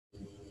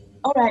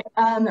All right,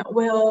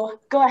 we'll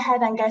go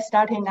ahead and get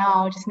started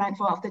now, just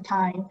mindful of the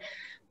time.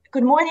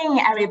 Good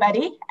morning,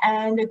 everybody,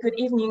 and good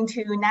evening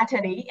to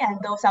Natalie and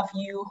those of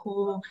you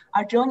who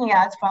are joining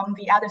us from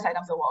the other side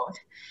of the world.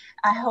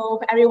 I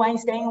hope everyone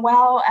is staying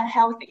well and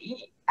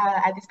healthy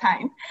at this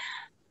time.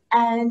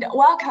 And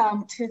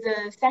welcome to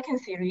the second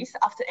series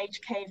of the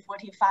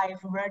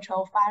HK45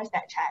 virtual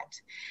Fireside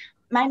Chat.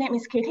 My name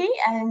is Kitty,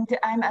 and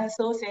I'm an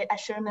associate at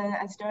Sherman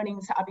and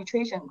Sterling's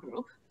arbitration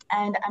group.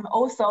 And I'm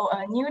also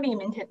a newly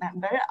minted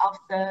member of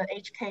the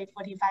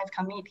HK45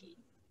 committee.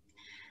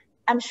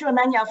 I'm sure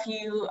many of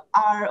you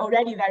are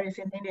already very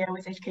familiar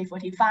with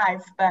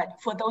HK45, but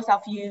for those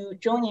of you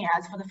joining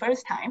us for the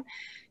first time,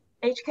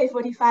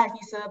 HK45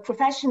 is a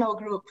professional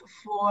group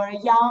for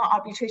young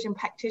arbitration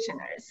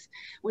practitioners,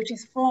 which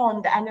is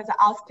formed under the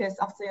auspices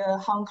of the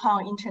Hong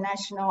Kong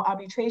International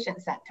Arbitration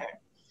Center.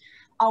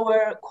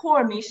 Our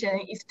core mission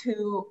is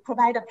to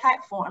provide a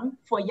platform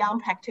for young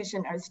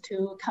practitioners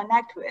to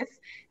connect with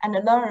and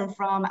learn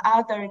from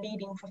other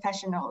leading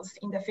professionals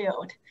in the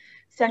field,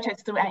 such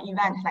as through an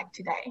event like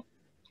today.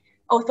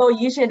 Although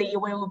usually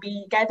we will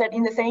be gathered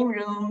in the same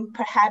room,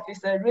 perhaps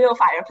with a real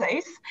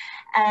fireplace,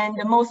 and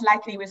most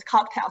likely with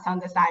cocktails on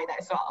the side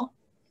as well.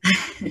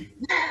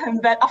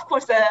 But of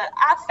course, the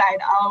upside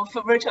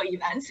of virtual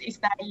events is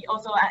that it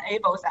also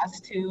enables us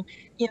to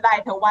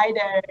invite a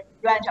wider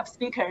range of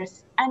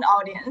speakers and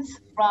audience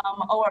from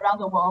all around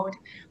the world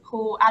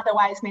who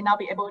otherwise may not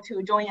be able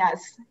to join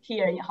us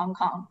here in Hong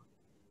Kong.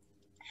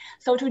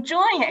 So to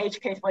join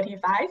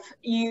HK45,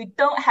 you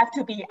don't have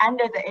to be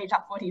under the age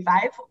of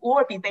 45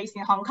 or be based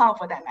in Hong Kong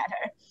for that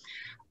matter.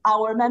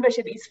 Our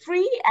membership is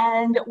free,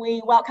 and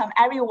we welcome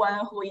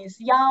everyone who is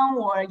young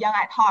or young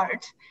at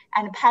heart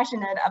and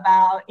passionate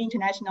about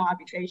international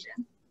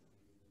arbitration.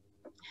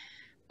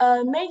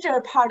 A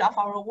major part of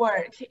our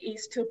work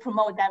is to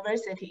promote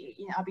diversity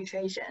in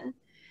arbitration.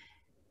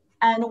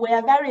 And we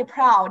are very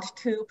proud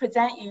to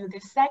present you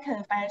the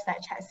second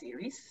Fireside Chat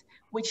series,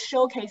 which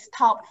showcase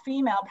top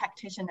female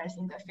practitioners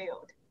in the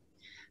field.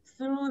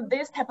 Through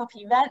this type of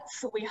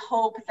events, we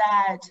hope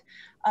that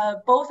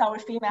both our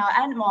female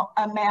and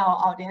male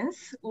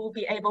audience will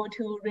be able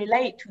to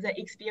relate to the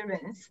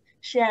experience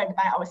shared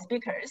by our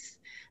speakers,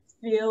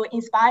 feel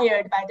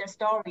inspired by their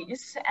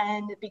stories,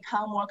 and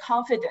become more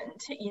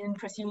confident in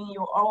pursuing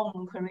your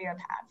own career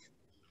path.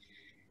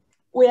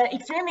 We are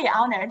extremely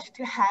honored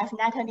to have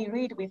Natalie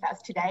Reid with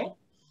us today.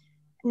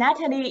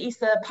 Natalie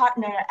is a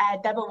partner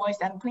at Double Voice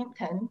and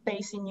Plimpton,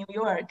 based in New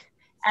York,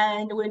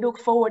 and we look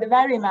forward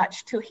very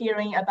much to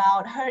hearing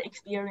about her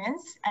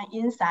experience and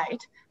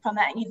insight from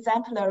an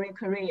exemplary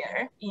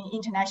career in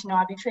international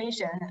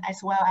arbitration,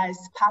 as well as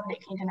public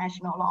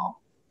international law.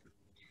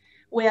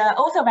 We are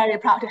also very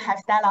proud to have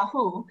Stella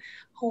Hu,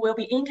 who will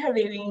be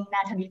interviewing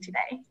Natalie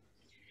today.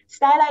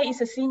 Stella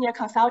is a senior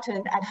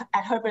consultant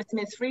at Herbert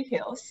Smith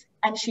Freehills,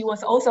 and she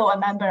was also a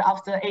member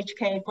of the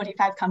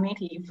HK45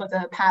 committee for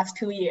the past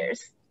 2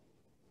 years.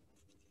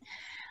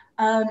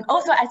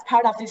 Also, as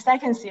part of the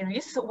second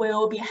series,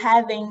 we'll be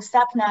having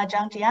Sapna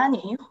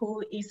Jangiani,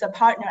 who is a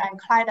partner at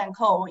Clyde &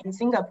 Co. in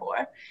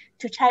Singapore,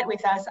 to chat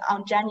with us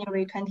on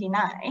January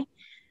 29.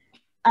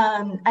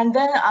 And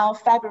then on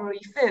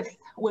February 5th,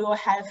 we will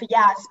have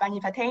Yas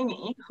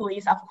Banifatemi, who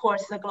is, of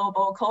course, the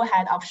global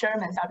co-head of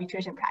Sherman's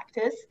arbitration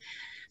practice.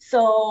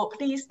 So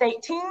please stay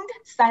tuned,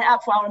 sign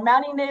up for our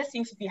mailing list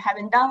if you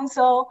haven't done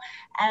so,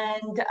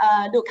 and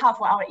look out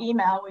for our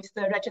email with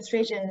the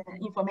registration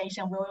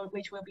information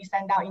which will be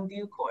sent out in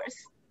due course.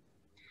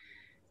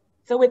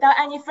 So without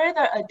any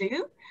further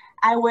ado,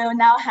 I will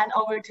now hand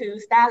over to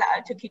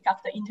Stella to kick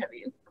off the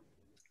interview.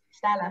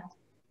 Stella.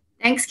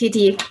 Thanks,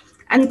 Kitty.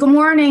 And good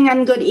morning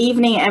and good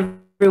evening,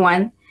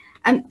 everyone.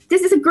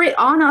 This is a great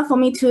honor for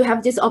me to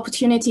have this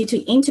opportunity to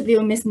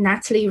interview Ms.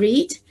 Natalie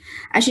Reid.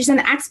 She's an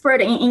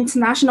expert in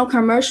international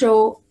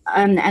commercial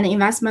and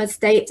investment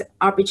state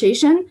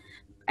arbitration,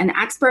 an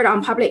expert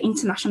on public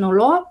international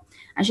law,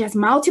 and she has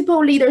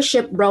multiple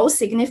leadership roles,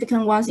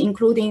 significant ones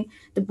including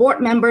the board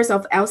members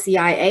of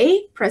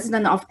LCIA,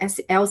 president of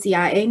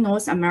LCIA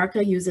North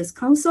America Users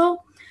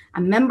Council,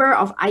 a member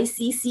of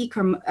ICC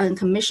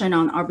Commission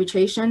on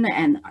Arbitration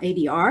and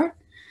ADR,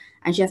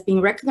 and she has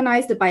been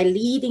recognized by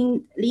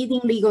leading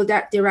legal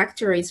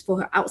directorates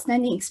for her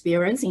outstanding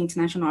experience in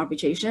international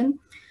arbitration.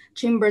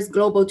 Chambers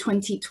Global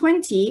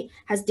 2020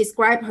 has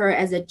described her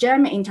as a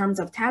gem in terms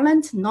of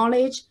talent,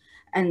 knowledge,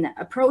 and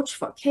approach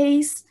for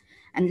case,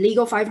 and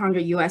Legal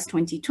 500 US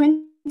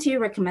 2020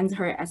 recommends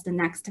her as the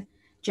next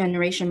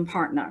generation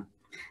partner.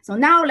 So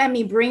now let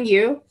me bring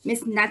you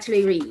Ms.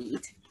 Natalie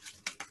Reid.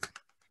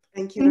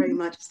 Thank you very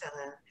much,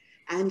 Stella.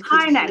 And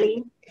hi,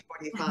 Natalie.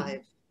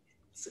 45.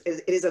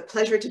 It is a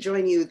pleasure to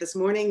join you this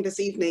morning, this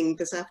evening,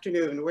 this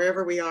afternoon,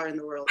 wherever we are in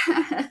the world.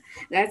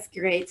 That's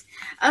great.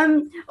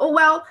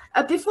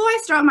 Before I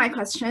start my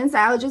questions,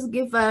 I'll just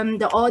give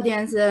the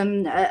audience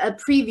a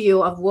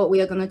preview of what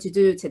we are going to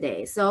do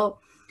today. So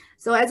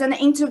as an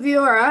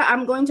interviewer,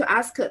 I'm going to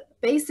ask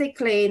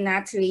basically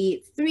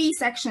Natalie 3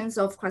 sections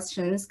of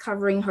questions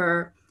covering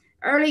her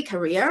early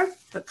career,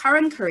 her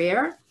current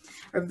career,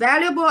 her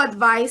valuable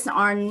advice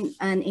on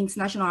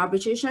international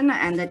arbitration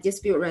and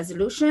dispute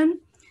resolution.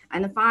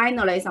 And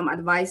finally, some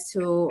advice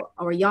to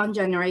our young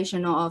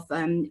generation of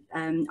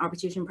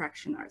arbitration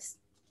practitioners.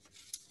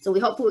 So we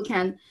hope we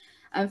can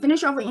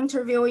finish off the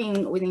interview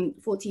within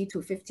 40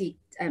 to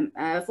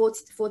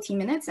 40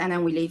 minutes, and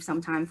then we leave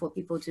some time for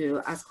people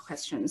to ask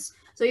questions.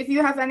 So if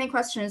you have any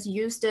questions,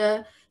 use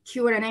the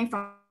Q&A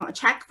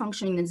chat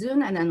function in the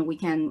Zoom, and then we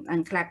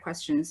can collect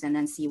questions and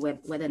then see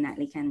whether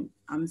Natalie can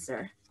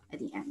answer at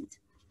the end.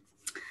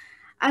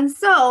 And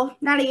so,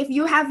 Natalie, if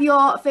you have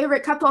your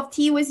favorite cup of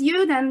tea with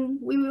you, then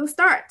we will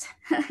start.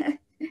 So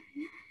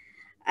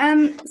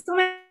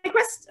my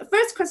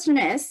first question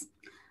is,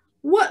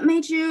 what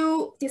made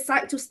you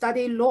decide to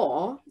study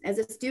law as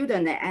a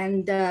student?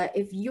 And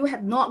if you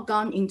had not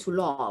gone into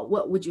law,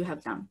 what would you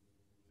have done?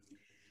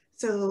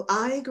 So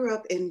I grew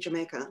up in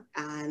Jamaica,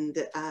 and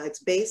it's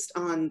based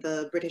on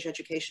the British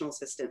educational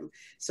system.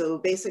 So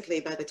basically,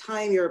 by the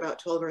time you're about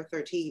 12 or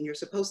 13, you're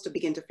supposed to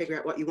begin to figure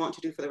out what you want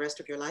to do for the rest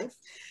of your life.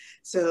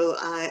 So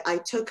I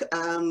took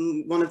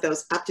one of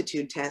those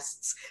aptitude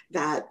tests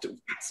that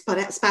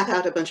spat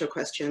out a bunch of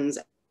questions,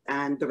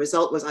 and the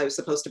result was I was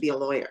supposed to be a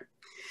lawyer.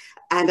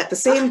 And at the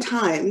same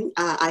time,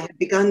 I had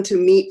begun to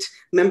meet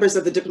members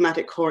of the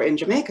diplomatic corps in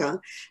Jamaica.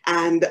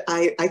 And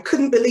I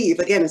couldn't believe,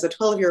 again, as a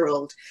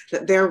 12-year-old,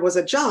 that there was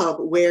a job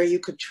where you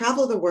could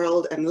travel the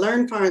world and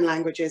learn foreign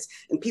languages,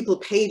 and people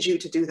paid you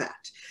to do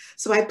that.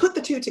 So I put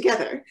the two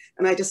together,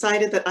 and I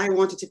decided that I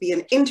wanted to be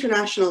an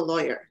international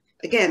lawyer.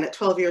 Again, at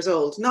 12 years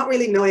old, not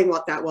really knowing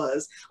what that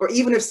was, or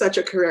even if such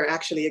a career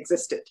actually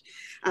existed.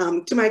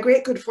 To my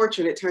great good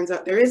fortune, it turns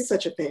out there is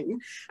such a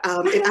thing.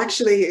 It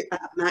actually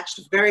matched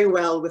very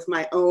well with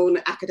my own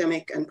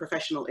academic and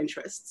professional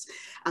interests.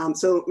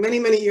 So many,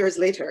 many years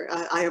later,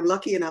 I am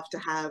lucky enough to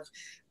have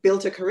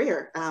built a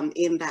career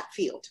in that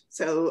field.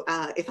 So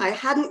if I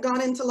hadn't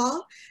gone into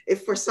law,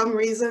 if for some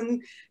reason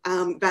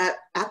that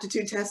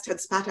aptitude test had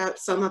spat out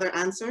some other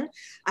answer,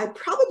 I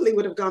probably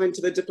would have gone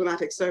into the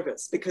diplomatic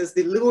service, because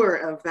the lure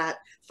of that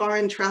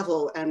foreign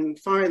travel and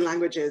foreign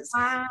languages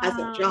as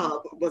a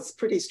job was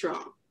pretty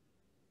strong.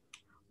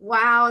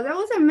 Wow, that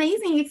was an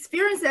amazing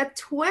experience at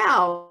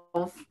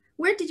 12.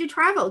 Where did you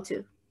travel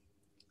to?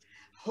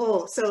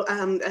 Oh, so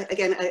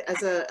again,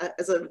 as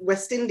a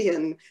West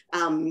Indian,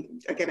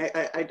 again,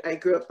 I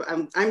grew up,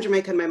 I'm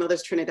Jamaican, my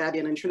mother's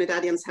Trinidadian, and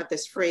Trinidadians have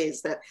this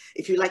phrase that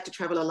if you like to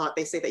travel a lot,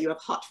 they say that you have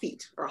hot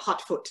feet or a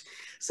hot foot.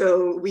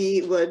 So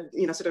we would,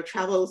 sort of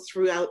travel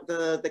throughout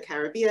the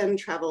Caribbean,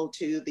 travel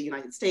to the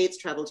United States,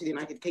 travel to the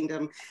United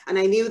Kingdom. And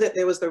I knew that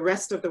there was the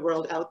rest of the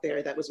world out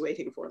there that was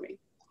waiting for me.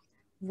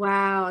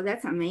 Wow,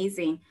 that's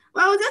amazing.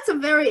 Well, that's a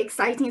very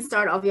exciting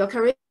start of your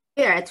career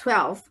at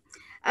 12.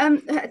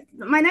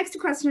 My next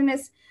question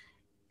is,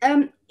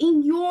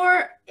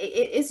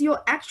 is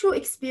your actual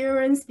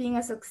experience being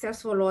a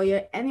successful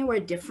lawyer anywhere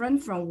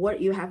different from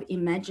what you have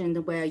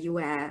imagined where you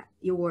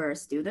were a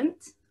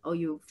student, or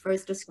you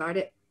first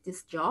started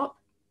this job?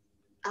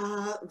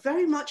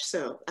 Very much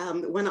so.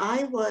 When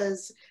I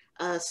was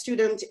a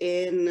student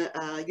in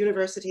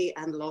university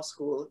and law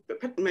school,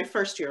 my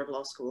first year of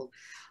law school,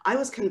 I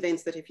was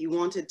convinced that if you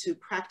wanted to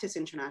practice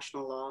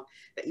international law,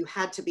 that you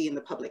had to be in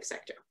the public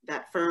sector,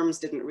 that firms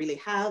didn't really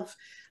have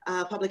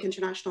public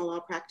international law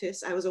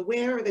practice. I was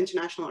aware of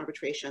international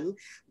arbitration,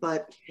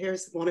 but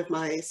here's one of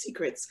my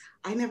secrets.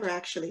 I never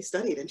actually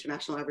studied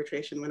international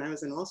arbitration when I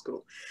was in law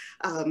school.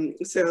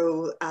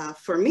 So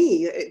for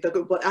me,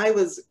 what I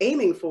was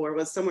aiming for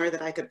was somewhere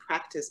that I could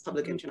practice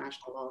public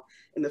international law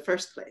in the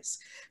first place.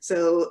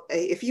 So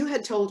if you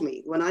had told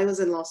me when I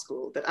was in law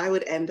school that I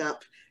would end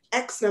up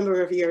X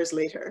number of years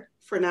later,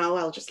 for now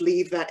I'll just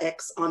leave that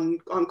X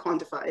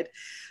unquantified,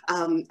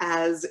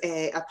 as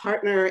a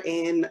partner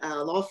in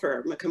a law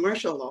firm, a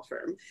commercial law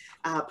firm,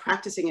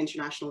 practicing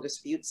international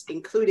disputes,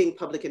 including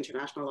public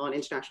international law and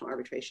international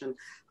arbitration,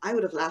 I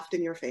would have laughed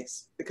in your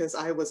face, because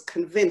I was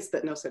convinced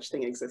that no such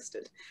thing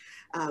existed.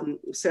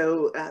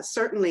 So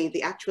certainly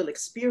the actual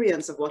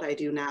experience of what I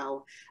do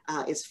now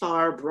is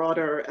far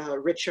broader,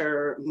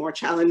 richer, more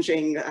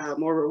challenging,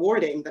 more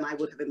rewarding than I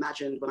would have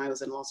imagined when I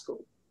was in law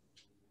school.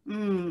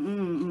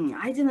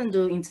 I didn't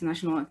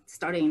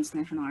study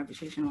international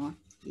arbitration law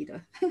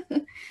either.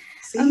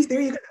 See,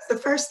 there you go. That's the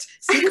first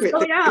secret.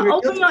 So yeah,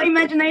 open your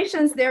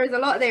imaginations. There is a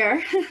lot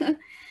there.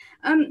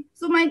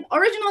 So my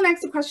original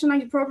next question,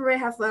 I probably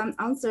have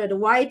answered.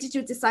 Why did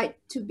you decide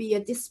to be a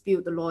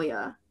dispute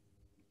lawyer?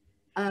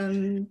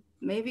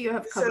 Maybe you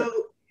have covered.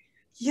 So,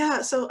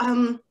 yeah, so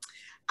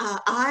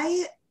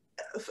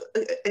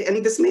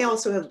and this may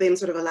also have been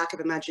sort of a lack of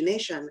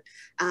imagination.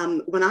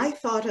 When I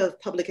thought of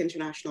public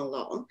international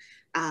law,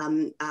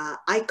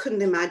 I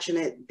couldn't imagine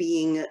it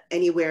being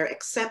anywhere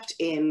except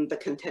in the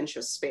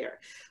contentious sphere,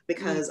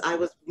 because I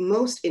was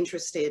most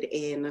interested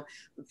in,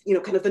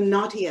 kind of the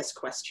knottiest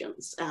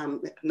questions,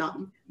 not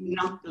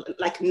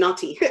like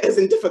naughty as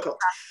in difficult.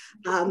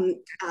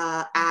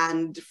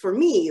 And for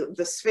me,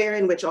 the sphere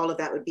in which all of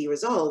that would be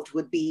resolved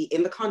would be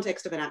in the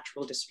context of an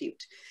actual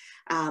dispute.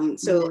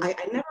 So I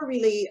never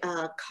really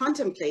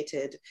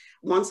contemplated,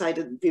 once I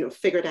did,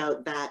 figured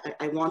out that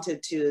I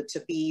wanted to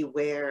be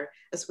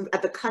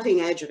at the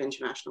cutting edge of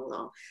international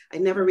law. I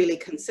never really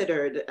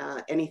considered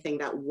anything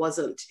that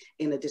wasn't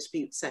in a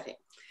dispute setting.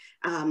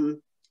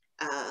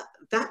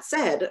 That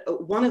said,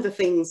 one of the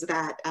things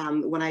that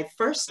when I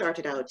first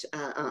started out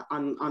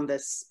on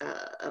this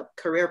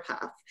career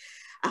path,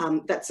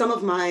 that some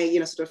of my,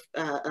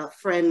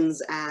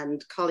 friends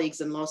and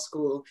colleagues in law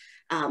school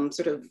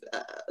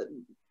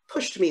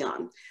pushed me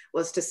on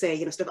was to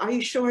say, are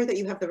you sure that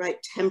you have the right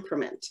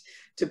temperament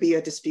to be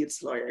a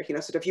disputes lawyer?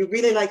 You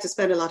really like to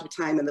spend a lot of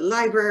time in the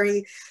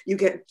library, you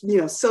get,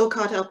 so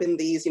caught up in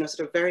these,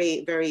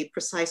 very, very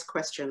precise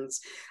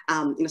questions.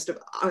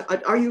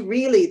 Are you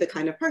really the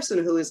kind of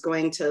person who is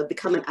going to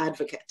become an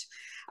advocate?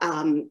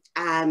 In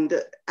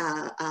the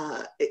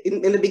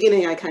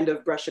beginning, I kind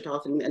of brushed it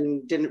off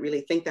and didn't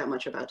really think that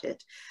much about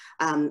it.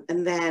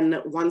 And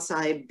then once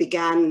I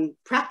began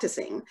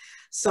practicing,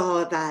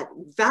 saw that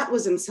that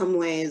was in some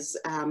ways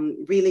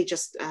really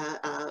just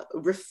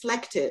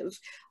reflective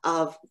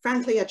of,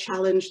 frankly, a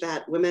challenge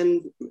that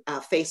women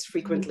face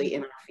frequently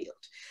in our field.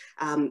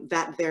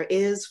 That there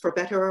is, for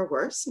better or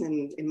worse,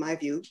 and in my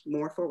view,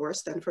 more for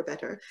worse than for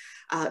better,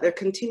 there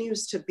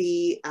continues to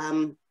be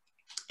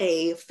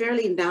a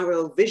fairly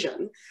narrow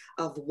vision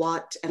of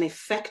what an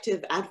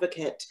effective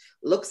advocate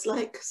looks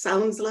like,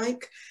 sounds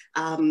like,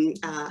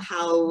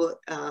 how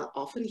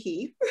often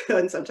he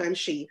and sometimes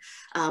she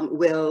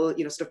will,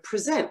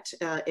 present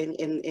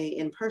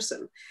in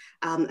person.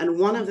 And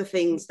one of the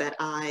things that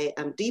I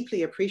am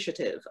deeply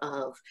appreciative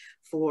of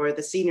for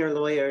the senior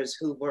lawyers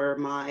who were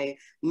my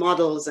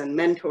models and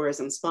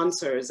mentors and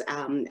sponsors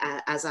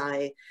as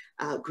I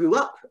grew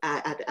up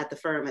at the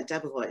firm at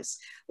Debevoise,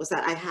 was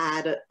that I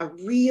had a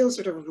real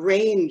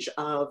range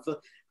of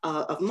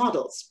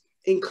models,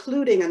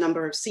 including a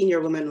number of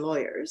senior women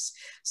lawyers,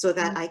 so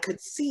that I could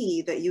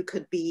see that you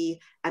could be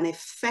an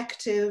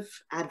effective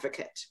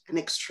advocate, an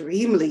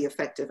extremely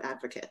effective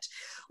advocate,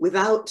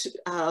 without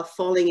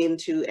falling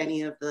into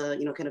any of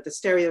the, the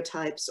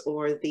stereotypes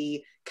or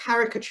the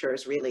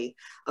caricatures, really,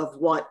 of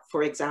what,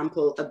 for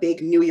example, a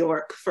big New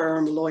York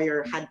firm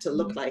lawyer had to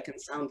look like and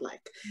sound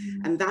like.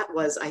 And that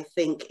was, I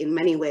think, in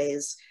many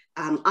ways,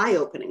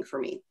 eye-opening for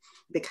me.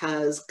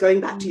 Because going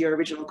back to your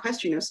original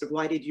question,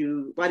 why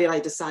did I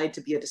decide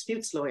to be a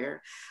disputes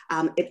lawyer?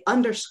 It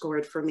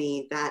underscored for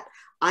me that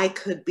I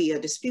could be a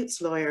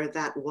disputes lawyer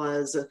that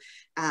was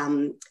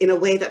in a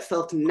way that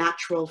felt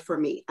natural for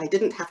me. I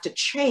didn't have to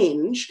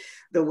change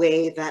the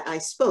way that I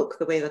spoke,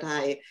 the way that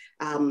I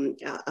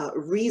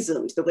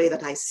reasoned, the way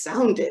that I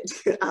sounded,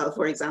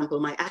 for example,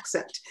 my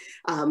accent.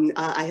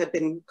 I had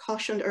been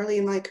cautioned early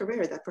in my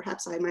career that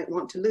perhaps I might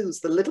want to lose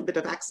the little bit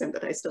of accent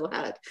that I still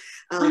had.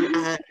 And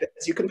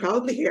as you can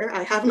probably hear,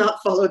 I have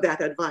not followed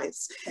that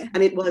advice.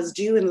 And it was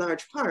due in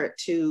large part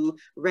to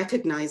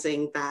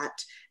recognizing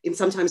that in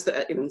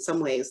some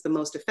ways, the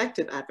most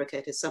effective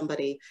advocate is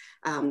somebody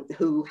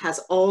who has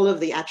all of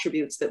the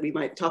attributes that we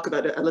might talk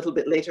about a little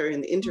bit later in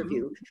the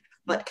interview,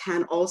 but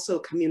can also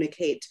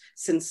communicate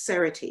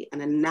sincerity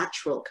and a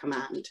natural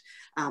command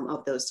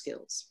of those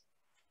skills.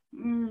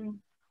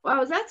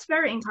 Well, that's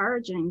very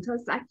encouraging,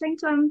 because I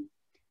think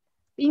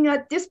being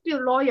a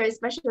dispute lawyer,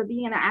 especially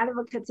being an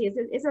advocate,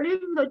 is a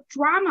little bit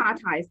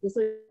dramatized.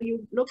 So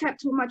you look at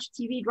too much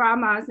TV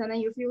dramas and then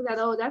you feel that,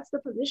 oh, that's the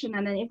position.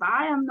 And then if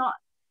I am not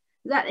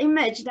that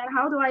image, then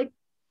how do I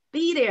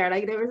be there?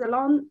 Like, there is a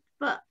long,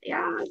 but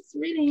yeah, it's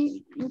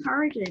really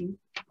encouraging.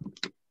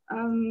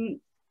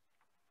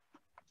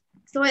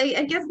 So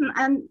I guess,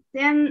 and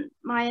then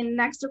my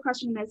next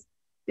question is,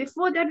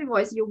 before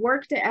Debevoise, you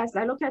worked as,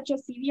 I look at your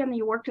CV and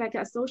you worked like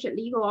associate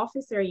legal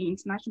officer in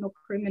International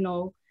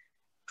Criminal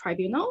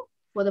Tribunal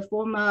for the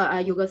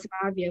former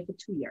Yugoslavia for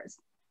 2 years.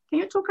 Can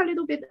you talk a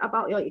little bit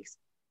about your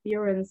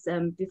experience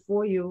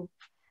before you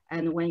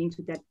went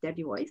into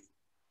Debevoise?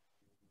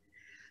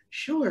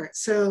 Sure.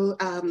 So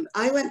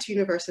I went to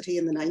university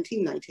in the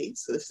 1990s,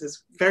 so this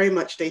is very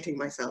much dating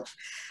myself.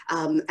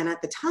 And at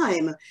the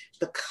time,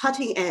 the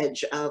cutting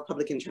edge of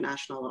public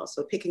international law,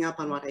 so picking up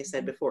on what I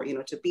said before,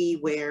 to be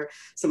where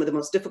some of the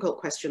most difficult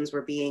questions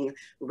were being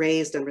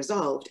raised and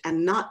resolved,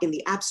 and not in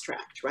the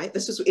abstract, right?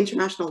 This was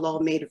international law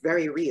made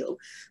very real,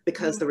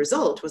 because the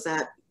result was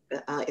that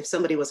if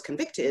somebody was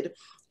convicted,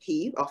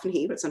 often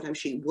he, but sometimes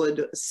she,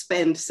 would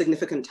spend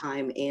significant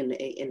time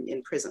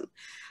in prison.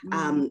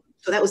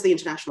 So that was the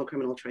International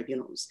Criminal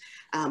Tribunals.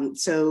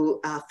 So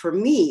for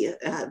me,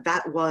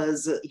 that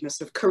was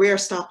career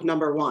stop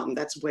number one.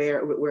 That's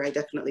where I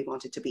definitely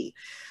wanted to be.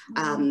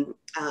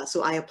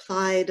 So I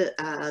applied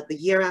the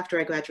year after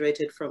I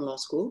graduated from law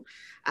school.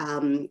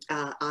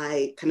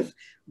 I kind of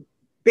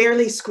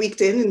barely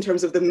squeaked in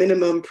terms of the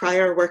minimum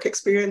prior work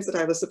experience that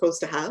I was supposed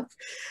to have,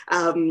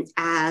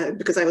 and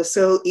because I was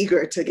so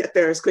eager to get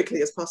there as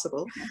quickly as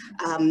possible,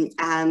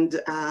 and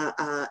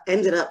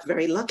ended up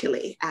very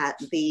luckily at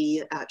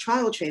the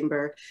trial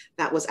chamber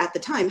that was at the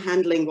time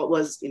handling what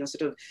was,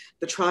 sort of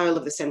the trial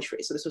of the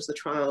century. So this was the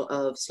trial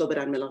of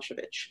Slobodan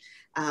Milosevic.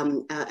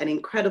 An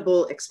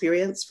incredible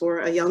experience for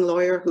a young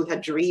lawyer who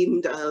had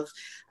dreamed of,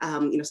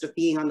 sort of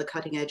being on the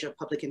cutting edge of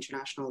public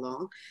international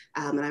law.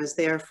 And I was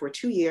there for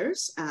 2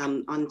 years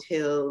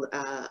until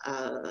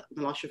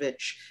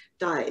Milosevic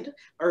died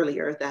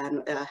earlier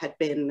than had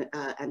been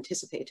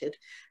anticipated.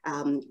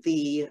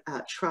 The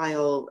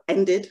trial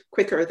ended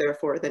quicker,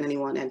 therefore, than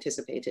anyone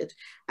anticipated.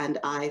 And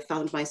I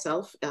found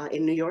myself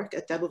in New York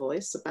at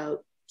Debevoise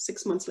about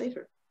 6 months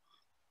later.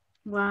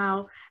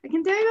 Wow, I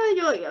can tell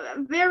you,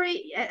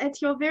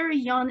 at your very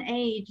young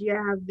age, you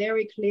have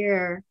very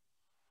clear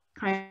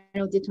kind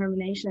of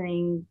determination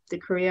in the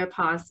career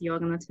path you're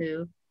going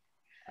to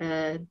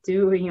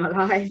do in your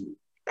life.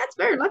 That's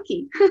very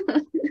lucky.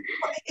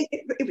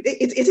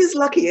 It is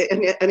lucky,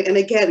 and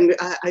again,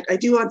 I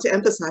do want to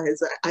emphasize,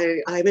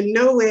 I'm in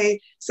no way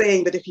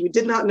saying that if you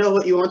did not know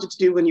what you wanted to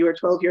do when you were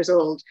 12 years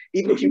old,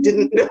 even if you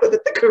didn't know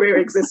that the career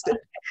existed,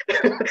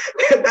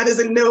 that is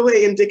in no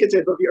way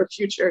indicative of your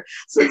future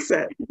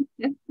success.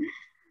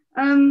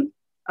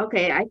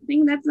 Okay, I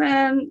think that's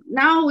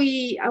now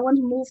I want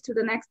to move to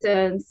the next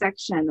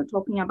section,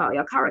 talking about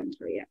your current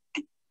career.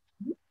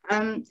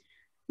 My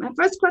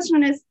first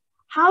question is,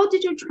 how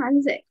did you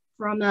transit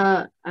from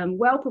a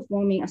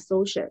well-performing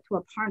associate to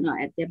a partner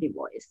at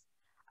Debevoise?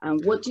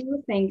 What do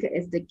you think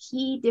is the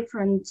key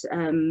different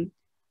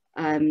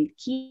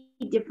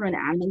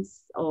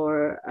elements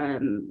or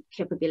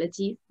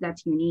capabilities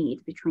that you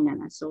need between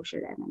an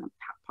associate and a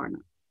partner?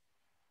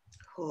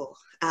 Cool.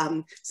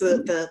 So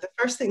the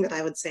first thing that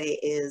I would say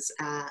is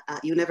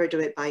you never do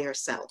it by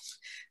yourself.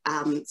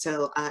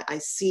 So I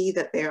see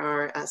that there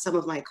are some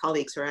of my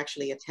colleagues who are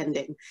actually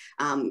attending.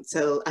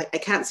 So I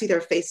can't see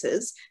their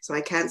faces, so I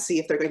can't see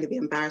if they're going to be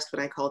embarrassed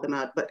when I call them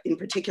out. But in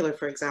particular,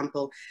 for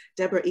example,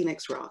 Deborah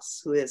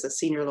Enix-Ross, who is a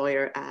senior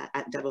lawyer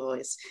at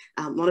Debevoise,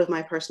 one of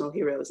my personal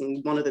heroes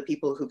and one of the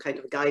people who kind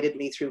of guided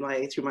me through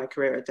my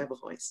career at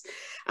Debevoise.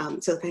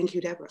 So thank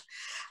you, Deborah.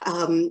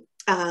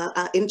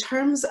 In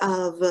terms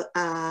of,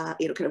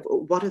 kind of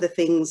what are the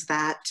things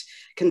that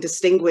can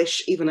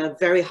distinguish even a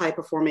very high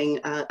performing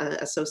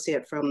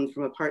associate from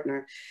a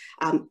partner,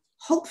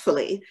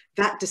 hopefully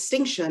that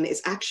distinction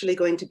is actually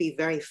going to be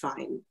very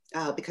fine,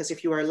 because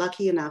if you are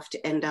lucky enough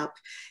to end up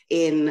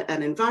in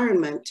an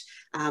environment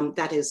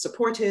that is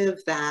supportive,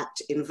 that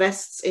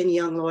invests in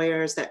young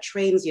lawyers, that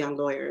trains young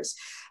lawyers,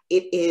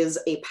 it is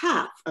a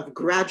path of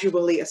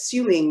gradually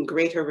assuming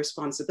greater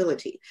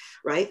responsibility,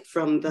 right?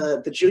 From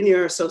the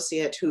junior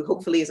associate who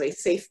hopefully is a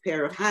safe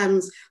pair of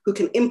hands, who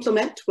can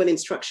implement when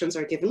instructions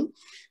are given,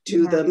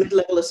 to the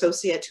mid-level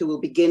associate who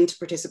will begin to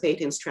participate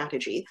in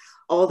strategy,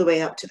 all the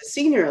way up to the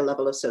senior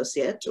level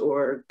associate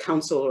or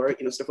counsel, or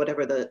sort of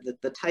whatever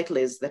the title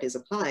is that is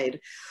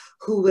applied,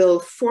 who will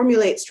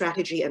formulate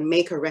strategy and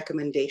make a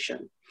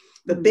recommendation.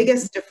 The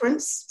biggest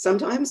difference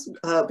sometimes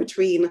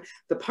between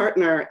the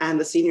partner and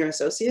the senior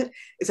associate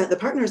is that the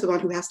partner is the one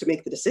who has to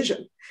make the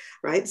decision,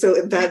 right? So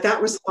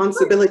that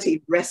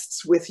responsibility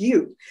rests with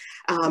you.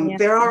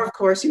 There are, of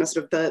course, sort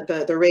of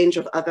the range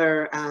of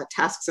other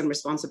tasks and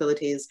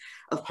responsibilities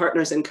of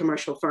partners in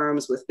commercial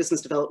firms with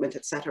business development,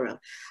 et cetera.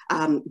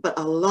 But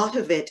a lot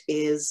of it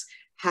is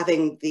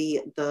having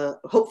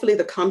hopefully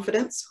the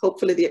confidence,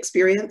 hopefully the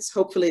experience,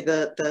 hopefully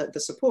the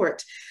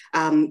support,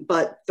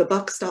 but the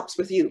buck stops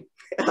with you.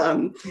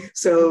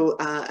 So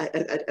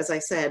as I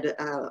said,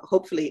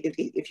 hopefully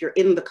if you're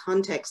in the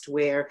context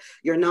where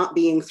you're not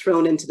being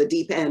thrown into the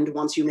deep end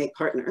once you make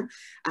partner,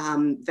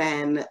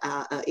 then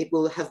it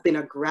will have been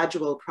a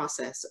gradual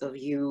process of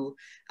you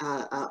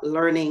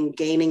learning,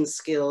 gaining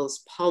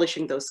skills,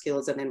 polishing those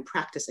skills, and then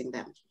practicing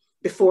them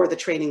before the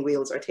training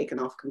wheels are taken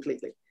off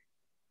completely.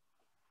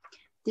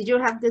 Did you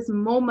have this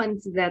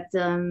moment that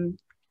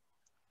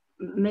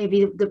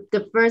maybe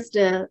the first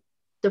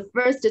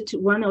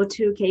one or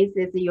two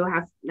cases you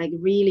have like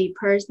really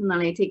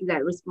personally take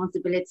that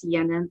responsibility,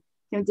 and then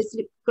can you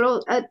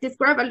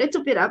describe a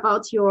little bit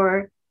about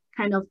your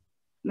kind of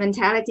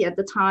mentality at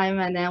the time,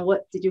 and then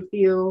what did you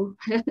feel?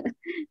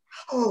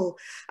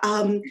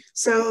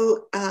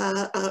 So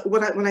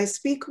when I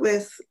speak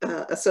with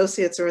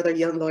associates or other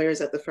young lawyers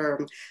at the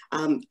firm,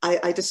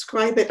 I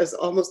describe it as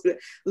almost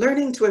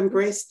learning to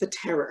embrace the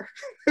terror,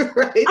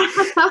 right?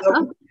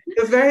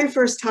 The very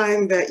first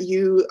time that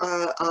you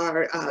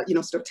are,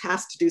 sort of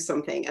tasked to do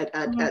something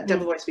at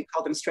Debevoise, we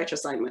call them stretch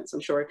assignments.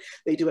 I'm sure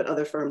they do at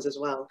other firms as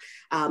well.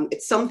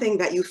 It's something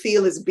that you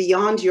feel is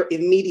beyond your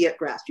immediate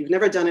grasp. You've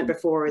never done it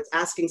before. It's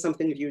asking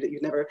something of you that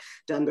you've never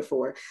done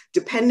before.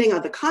 Depending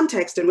on the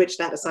context in which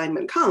that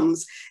assignment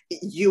comes,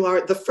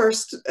 the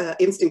first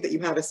instinct that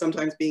you have is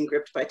sometimes being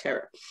gripped by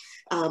terror.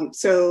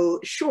 So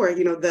sure,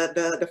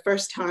 the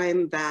first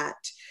time that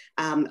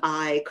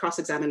I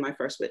cross-examined my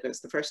first witness,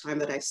 the first time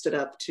that I stood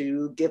up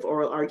to give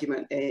oral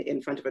argument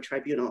in front of a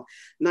tribunal,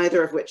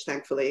 neither of which,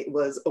 thankfully,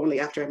 was only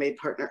after I made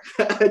partner.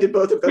 I did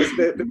both of those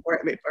before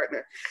I made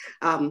partner.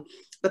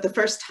 But the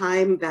first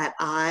time that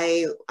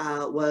I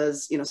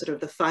was, sort of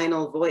the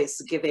final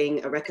voice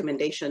giving a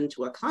recommendation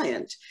to a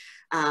client,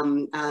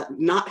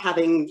 not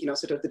having,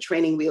 sort of the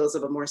training wheels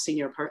of a more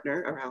senior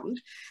partner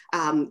around,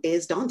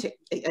 is daunting.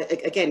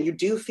 Again, you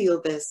do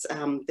feel this,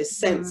 this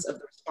sense of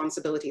the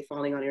responsibility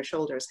falling on your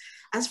shoulders,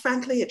 as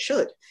frankly it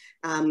should.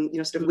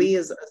 Sort of we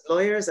as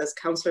lawyers, as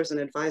counselors and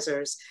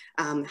advisors,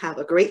 have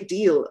a great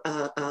deal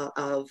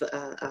of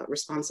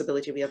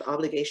responsibility. We have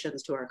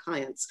obligations to our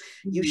clients.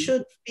 You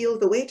should feel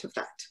the weight of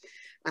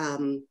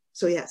that.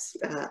 So yes,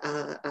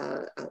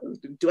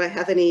 do I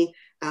have any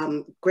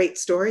great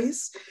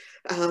stories?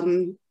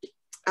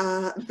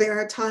 There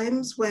are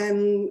times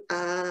when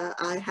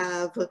I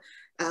have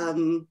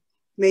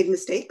made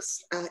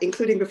mistakes,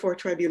 including before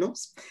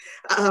tribunals.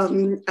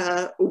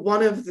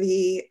 One of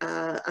the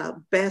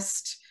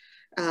best,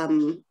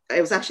 I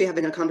was actually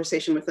having a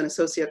conversation with an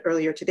associate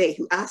earlier today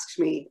who asked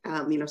me,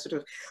 sort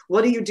of,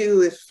 what do you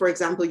do if, for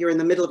example, you're in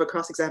the middle of a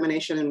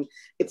cross-examination and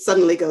it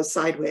suddenly goes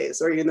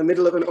sideways, or you're in the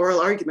middle of an oral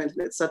argument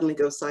and it suddenly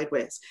goes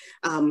sideways?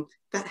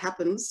 That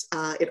happens.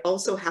 It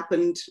also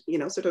happened,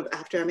 sort of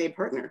after I made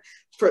partner.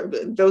 For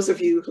those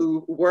of you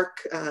who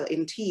work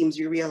in teams,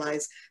 you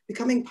realize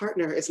becoming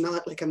partner is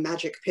not like a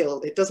magic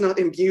pill. It does not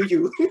imbue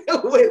you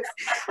with,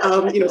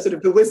 sort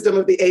of the wisdom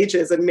of the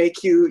ages and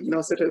make you,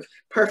 sort of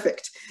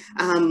perfect.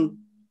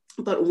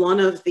 But one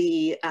of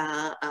the,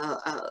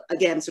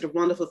 again, sort of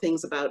wonderful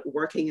things about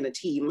working in a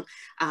team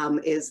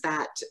is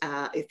that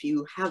if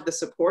you have the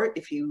support,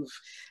 if you've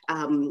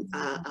kind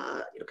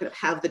of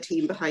have the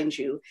team behind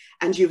you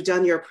and you've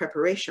done your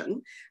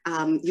preparation,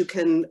 you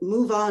can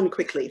move on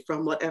quickly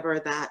from whatever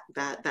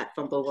that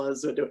fumble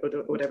was, or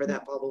whatever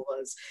that bubble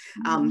was.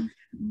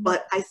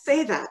 But I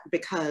say that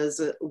because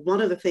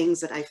one of the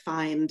things that I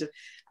find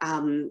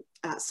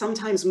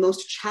sometimes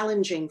most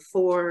challenging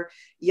for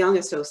young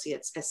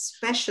associates,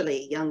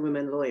 especially young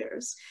women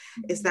lawyers,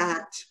 is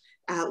that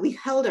we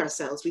hold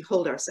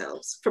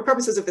ourselves. For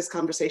purposes of this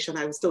conversation,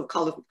 I would still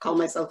call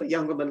myself a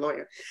young woman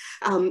lawyer.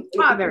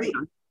 Very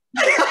young.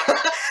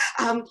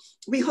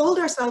 We hold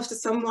ourselves to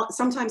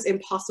sometimes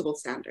impossible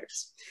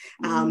standards.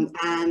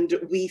 And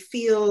we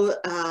feel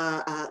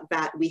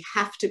that we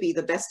have to be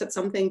the best at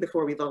something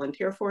before we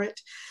volunteer for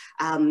it.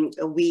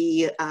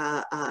 We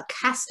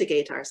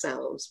castigate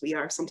ourselves. We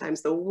are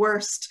sometimes the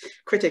worst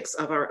critics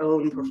of our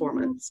own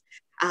performance.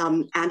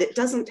 And it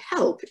doesn't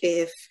help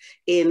if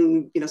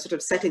in, sort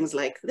of settings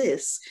like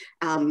this,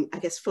 I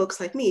guess folks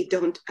like me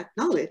don't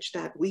acknowledge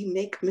that we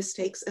make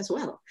mistakes as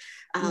well.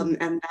 And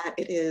that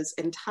it is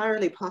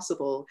entirely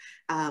possible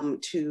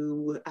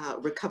to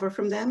recover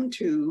from them,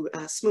 to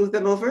smooth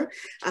them over.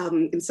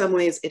 In some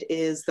ways, it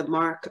is the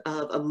mark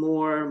of a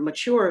more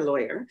mature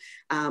lawyer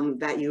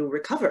that you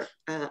recover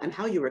and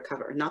how you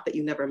recover, not that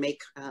you never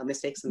make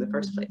mistakes in the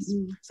first place.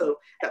 So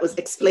that was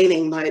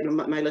explaining my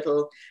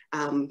little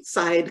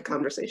side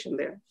conversation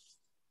there.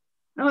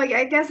 Oh,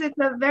 I guess it's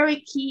a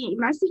very key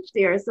message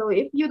there. So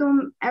if you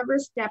don't ever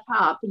step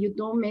up, you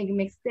don't make a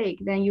mistake,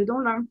 then you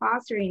don't learn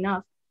faster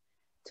enough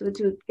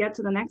to get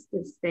to the next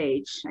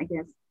stage, I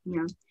guess.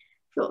 Yeah.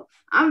 So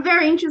I'm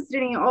very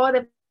interested in all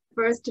the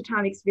first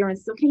time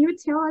experience. So can you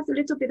tell us a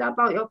little bit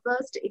about your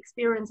first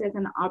experience as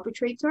an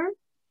arbitrator?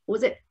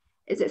 Is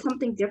it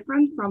something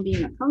different from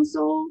being a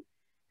counsel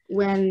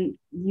when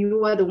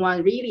you are the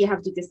one really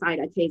have to decide,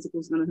 okay, so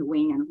who's going to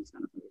win and who's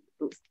going to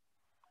lose?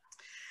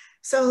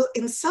 So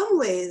in some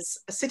ways,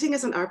 sitting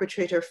as an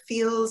arbitrator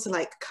feels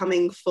like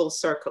coming full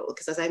circle,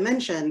 because as I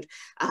mentioned,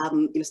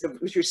 so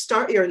if you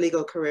start your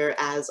legal career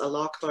as a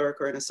law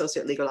clerk or an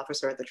associate legal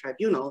officer at the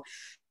tribunal,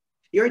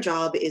 your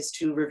job is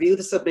to review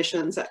the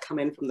submissions that come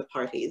in from the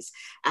parties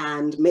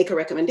and make a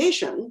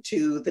recommendation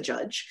to the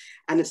judge.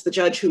 And it's the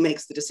judge who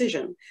makes the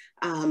decision.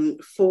 I'm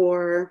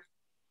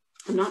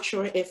not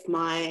sure if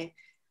my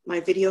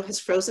video has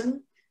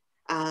frozen.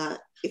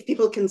 If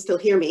people can still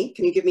hear me,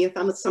 can you give me a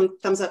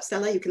thumbs up,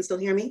 Stella? You can still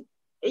hear me?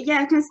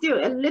 Yeah, I can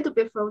still, a little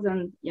bit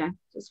frozen. Yeah,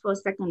 just for a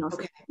second or so.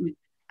 Okay.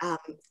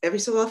 Every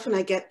so often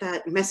I get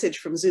that message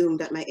from Zoom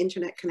that my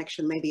internet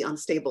connection may be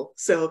unstable.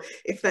 So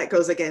if that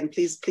goes again,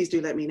 please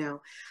do let me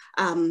know.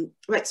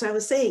 Right, so I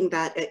was saying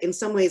that in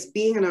some ways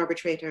being an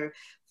arbitrator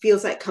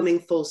feels like coming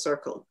full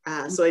circle.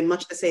 So in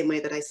much the same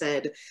way that I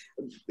said,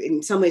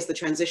 in some ways the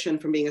transition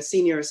from being a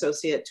senior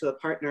associate to a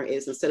partner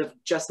is instead of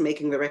just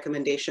making the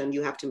recommendation,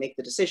 you have to make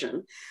the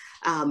decision.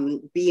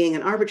 Being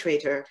an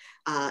arbitrator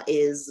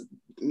is,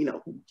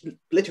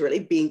 literally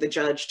being the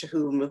judge to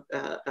whom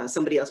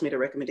somebody else made a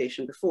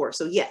recommendation before.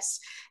 So yes,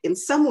 in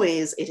some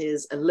ways it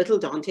is a little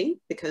daunting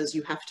because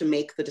you have to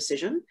make the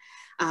decision.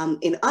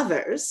 In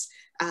others,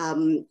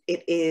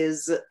 it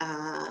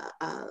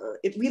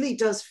really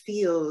does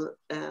feel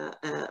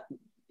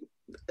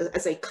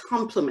as a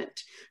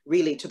complement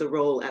really to the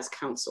role as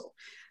counsel.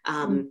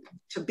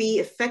 To be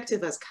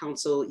effective as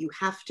counsel, you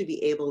have to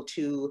be able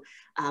to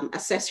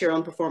assess your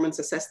own performance,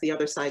 assess the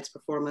other side's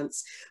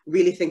performance,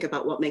 really think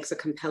about what makes a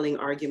compelling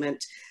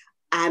argument,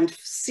 and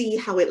see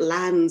how it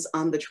lands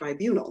on the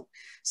tribunal.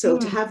 So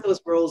to have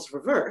those roles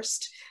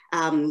reversed,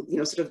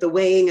 sort of the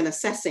weighing and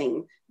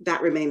assessing,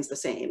 that remains the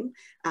same.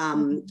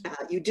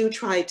 You do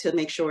try to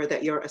make sure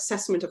that your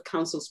assessment of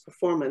counsel's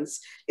performance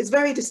is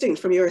very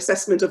distinct from your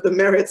assessment of the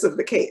merits of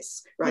the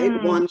case, right?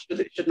 One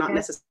should not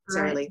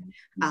necessarily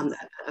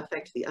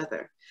affect the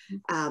other.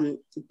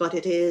 But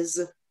it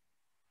is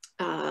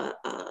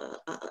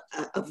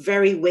a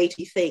very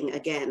weighty thing,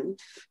 again,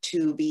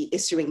 to be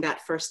issuing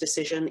that first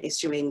decision,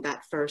 issuing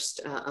that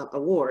first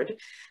award,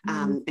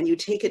 and you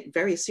take it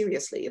very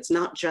seriously. It's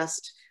not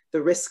just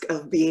the risk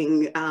of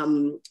being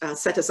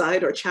set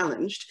aside or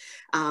challenged.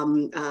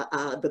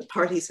 The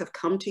parties have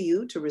come to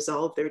you to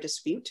resolve their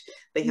dispute.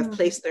 They have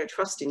placed their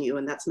trust in you,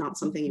 and that's not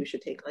something you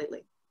should take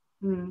lightly.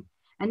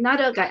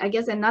 Another, I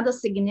guess, another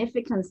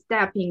significant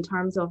step in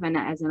terms of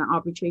as an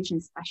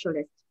arbitration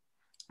specialist,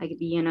 like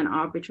being an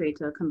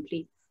arbitrator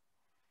completes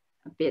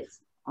a bit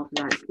of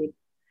that big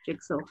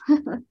jigsaw.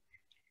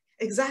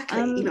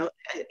 Exactly.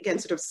 Again,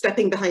 sort of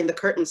stepping behind the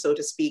curtain, so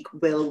to speak,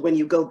 will, when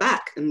you go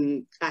back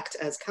and act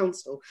as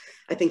counsel,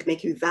 I think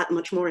make you that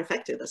much more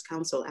effective as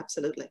counsel.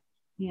 Absolutely.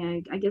 Yeah,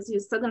 I guess you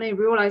suddenly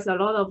realize a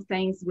lot of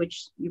things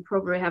which you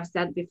probably have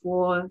said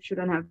before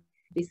shouldn't have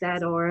been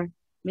said, or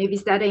maybe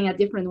said in a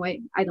different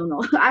way. I don't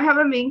know. I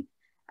haven't been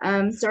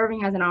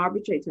serving as an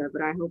arbitrator,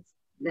 but I hope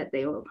that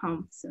they will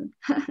come soon.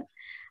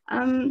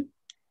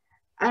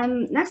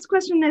 Next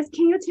question is,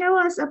 can you tell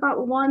us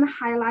about one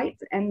highlight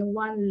and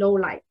one low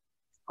light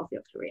of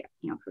your career,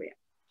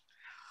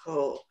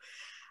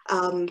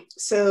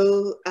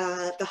 So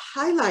the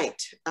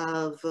highlight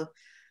of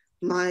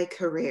my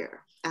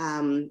career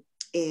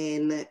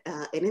in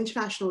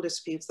international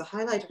disputes, the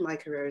highlight of my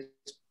career is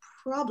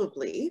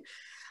probably,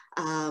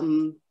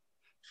 I'm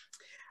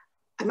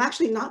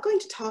actually not going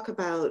to talk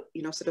about,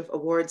 sort of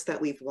awards that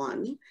we've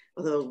won,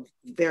 although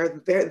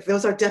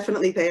those are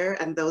definitely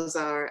there, and those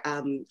are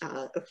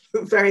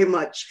very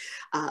much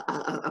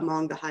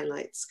among the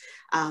highlights.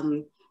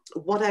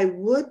 What I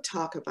would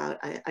talk about,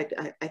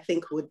 I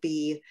think, would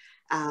be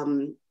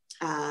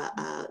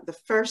the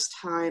first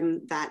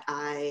time that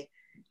I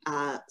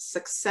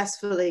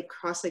successfully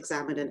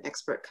cross-examined an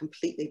expert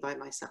completely by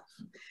myself.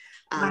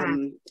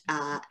 And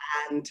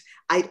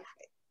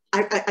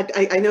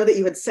I know that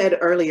you had said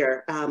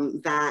earlier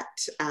that,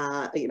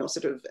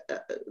 sort of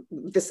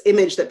this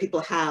image that people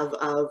have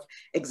of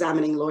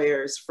examining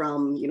lawyers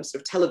from,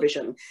 sort of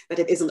television, that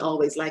it isn't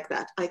always like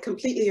that. I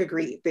completely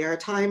agree. There are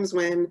times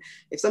when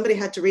if somebody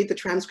had to read the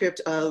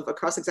transcript of a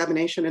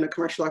cross-examination in a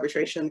commercial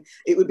arbitration,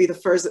 it would be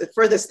the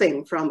furthest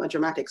thing from a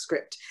dramatic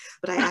script.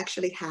 But I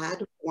actually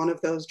had one of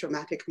those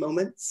dramatic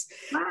moments.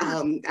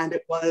 And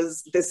it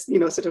was this,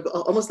 sort of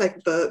almost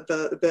like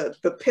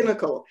the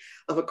pinnacle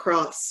of a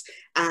cross.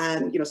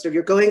 And, sort of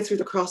you're going through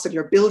the cross and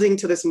you're building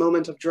to this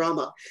moment of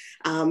drama.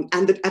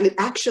 And it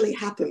actually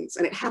happens.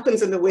 And it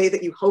happens in the way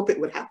that you hope it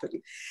would happen.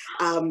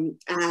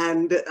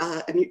 And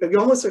you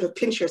almost sort of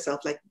pinch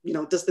yourself, like,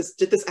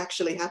 did this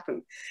actually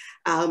happen?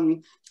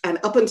 And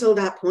up until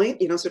that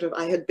point, sort of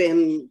I had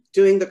been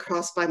doing the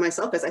cross by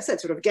myself, as I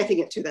said, sort of getting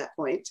it to that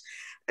point.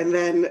 And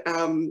then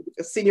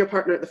a senior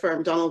partner at the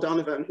firm, Donald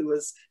Donovan, who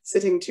was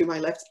sitting to my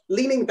left,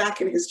 leaning back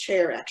in his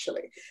chair,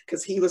 actually,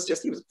 because he was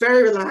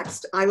very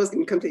relaxed. I was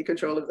in complete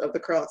control of the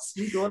cross.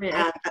 And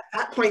at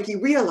that point, he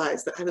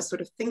realized that I was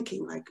sort of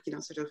thinking, like,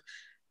 sort of,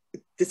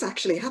 this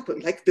actually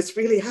happened, like, this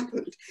really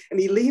happened. And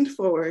he leaned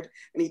forward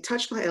and he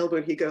touched my elbow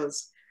and he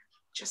goes,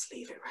 just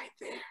leave it right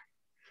there.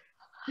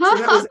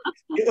 So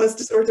it was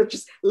to sort of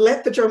just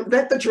let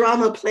the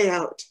drama play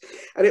out.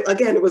 And it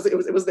was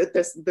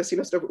this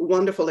sort of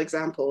wonderful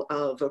example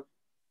of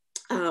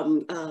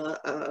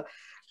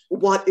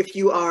what if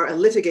you are a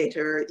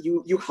litigator,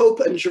 you hope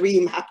and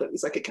dream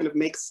happens, like it kind of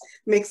makes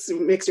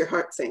your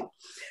heart sing.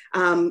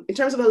 In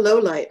terms of a low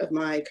light of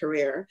my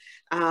career,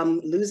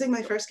 losing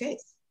my first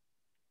case.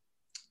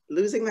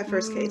 Losing my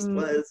first case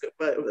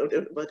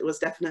was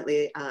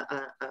definitely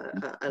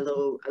a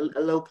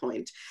low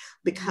point,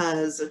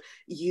 because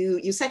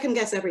you second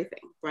guess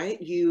everything,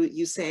 right?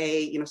 You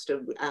say,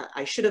 sort of,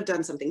 I should have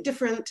done something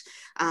different.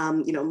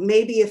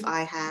 Maybe if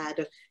I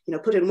had,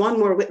 put in one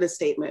more witness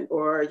statement,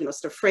 or,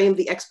 sort of framed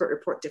the expert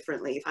report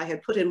differently, if I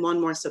had put in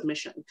one more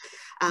submission.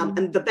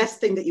 And the best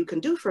thing that you can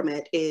do from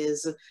it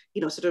is,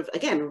 sort of,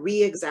 again,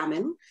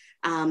 re-examine,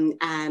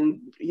 and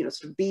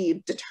sort of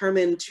be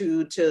determined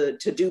to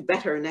do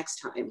better next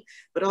time,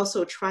 but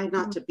also try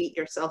not to beat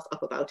yourself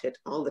up about it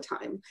all the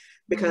time,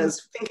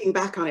 because thinking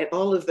back on it,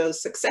 all of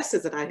those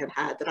successes that I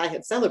had that I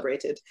had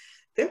celebrated,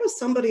 there was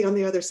somebody on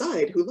the other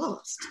side who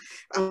lost.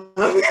 And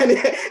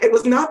it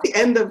was not the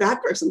end of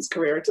that person's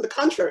career. To the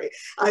contrary,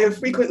 I have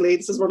frequently,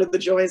 this is one of the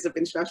joys of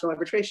international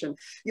arbitration,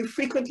 you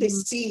frequently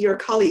see your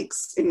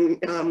colleagues in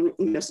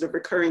sort of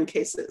recurring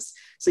cases.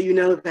 So you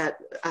know that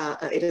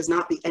it is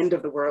not the end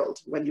of the world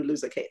when you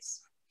lose a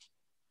case.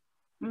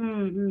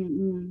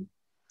 I'm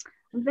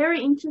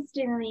very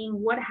interested in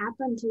what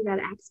happened to that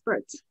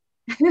expert.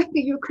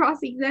 You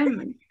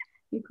cross-examined.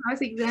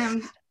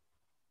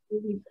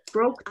 He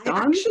broke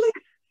down.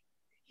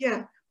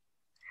 Yeah.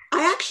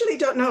 I actually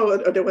don't know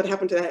what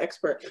happened to that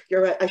expert.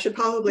 You're right. I should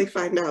probably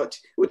find out.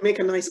 It would make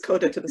a nice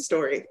coda to the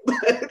story.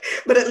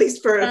 But at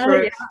least for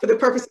the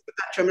purpose of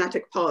that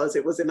dramatic pause,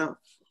 it was enough.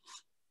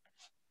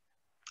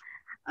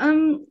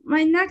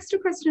 My next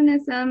question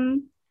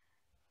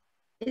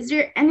is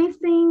there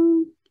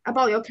anything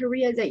about your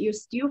career that you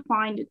still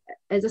find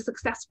as a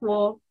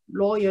successful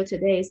lawyer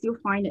today, still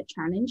find it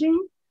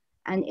challenging?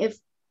 And if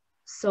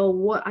so,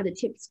 what are the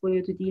tips for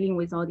you to dealing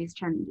with all these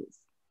challenges?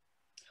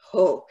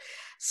 Oh,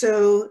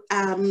 so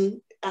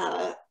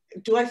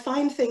do I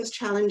find things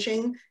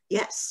challenging?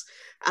 Yes.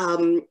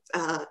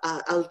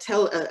 I'll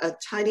tell a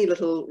tiny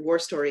little war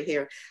story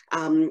here.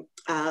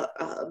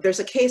 There's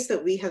a case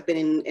that we have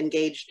been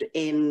engaged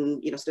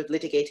in, sort of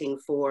litigating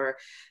for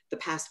the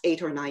past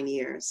 8 or 9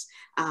 years.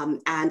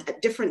 And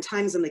at different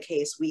times in the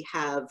case, we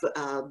have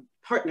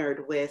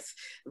partnered with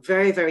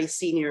very, very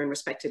senior and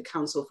respected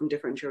counsel from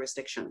different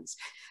jurisdictions.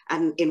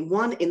 And in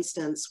one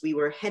instance, we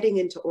were heading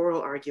into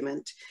oral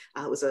argument.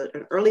 It was an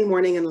early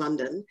morning in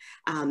London.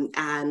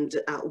 And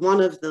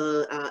one of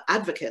the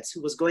advocates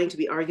who was going to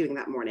be arguing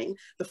that morning,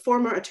 the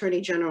former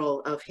Attorney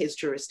General of his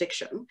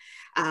jurisdiction,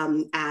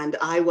 and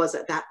I was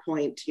at that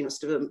point,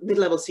 sort of a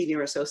mid-level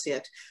senior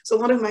associate. So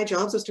one of my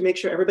jobs was to make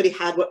sure everybody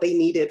had what they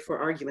needed for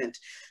argument.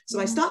 So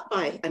I stopped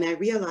by and I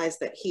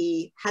realized that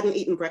he hadn't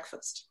eaten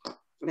breakfast.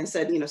 And I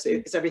said, so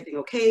is everything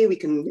okay? We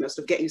can, sort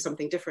of get you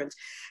something different.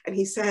 And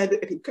he said,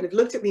 and he kind of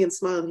looked at me and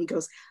smiled and he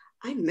goes,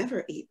 I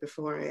never eat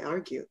before I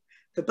argue.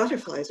 The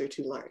butterflies are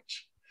too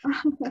large.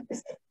 I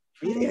said,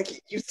 really?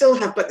 Like, you still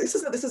have, but this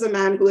is a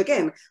man who,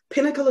 again,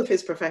 pinnacle of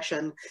his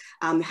profession,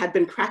 had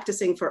been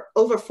practicing for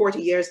over 40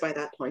 years by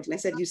that point. And I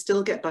said, you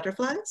still get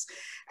butterflies?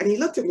 And he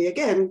looked at me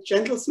again,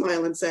 gentle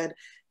smile, and said,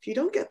 if you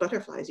don't get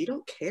butterflies, you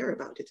don't care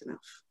about it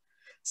enough.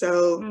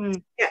 So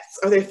yes,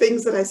 are there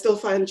things that I still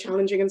find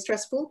challenging and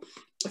stressful?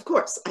 Of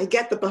course, I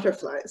get the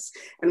butterflies.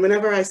 And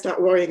whenever I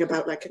start worrying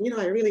about like,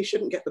 I really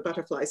shouldn't get the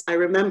butterflies, I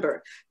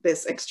remember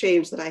this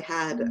exchange that I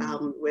had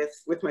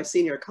with my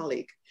senior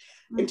colleague.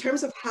 In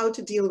terms of how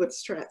to deal with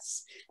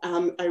stress,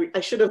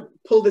 I should have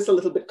pulled this a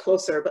little bit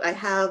closer, but I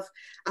have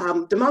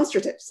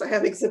demonstratives, I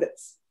have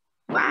exhibits.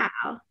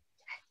 Wow.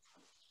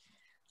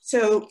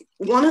 So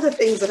one of the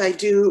things that I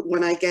do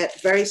when I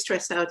get very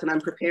stressed out and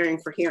I'm preparing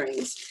for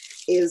hearings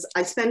is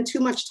I spend too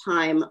much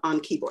time on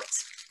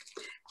keyboards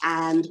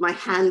and my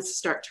hands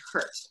start to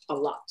hurt a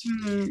lot.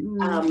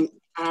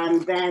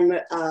 And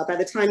then by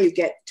the time you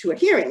get to a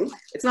hearing,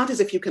 it's not as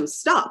if you can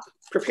stop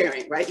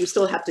preparing, right? You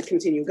still have to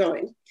continue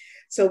going.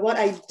 So what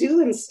I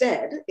do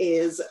instead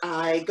is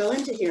I go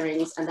into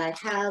hearings and I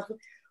have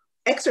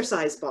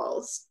exercise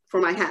balls for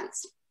my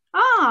hands.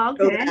 Oh,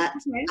 okay. So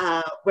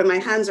that when my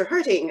hands are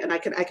hurting and I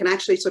can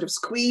actually sort of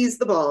squeeze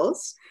the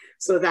balls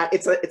so that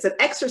it's an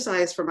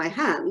exercise for my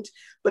hand,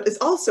 but it's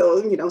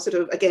also, sort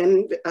of,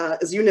 again,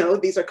 as you know,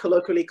 these are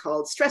colloquially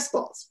called stress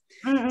balls.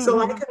 So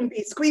I can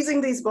be squeezing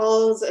these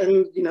balls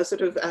and,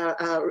 sort of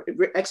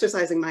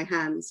exercising my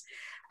hands.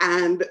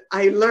 And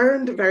I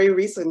learned very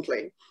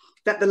recently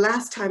that the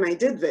last time I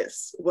did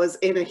this was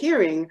in a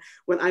hearing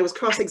when I was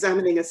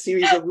cross-examining a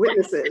series of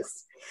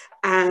witnesses.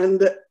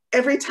 And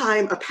every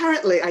time,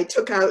 apparently, I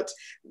took out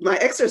my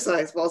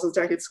exercise balls and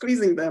started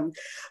squeezing them,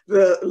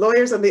 the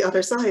lawyers on the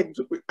other side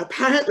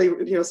apparently,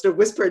 sort of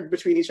whispered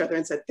between each other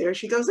and said, there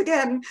she goes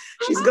again.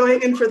 She's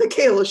going in for the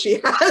kill. She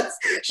has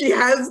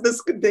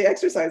the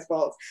exercise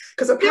balls.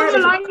 Because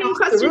apparently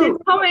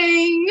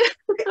coming.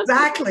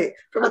 Exactly.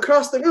 From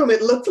across the room,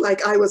 it looked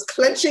like I was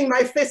clenching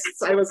my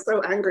fists. I was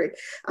so angry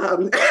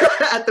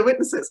at the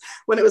witnesses,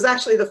 when it was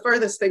actually the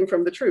furthest thing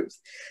from the truth.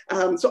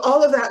 So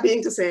all of that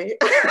being to say,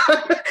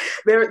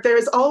 there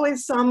is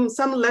always some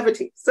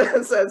levity,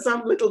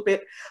 some little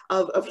bit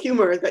of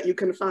humor that you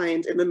can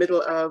find in the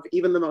middle of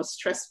even the most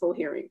stressful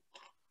hearing.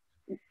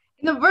 In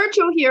the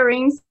virtual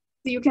hearings,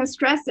 you can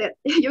stress it.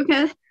 You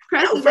can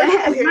press it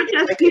as much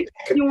as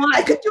you want.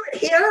 I could do it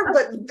here,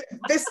 but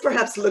this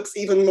perhaps looks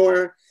even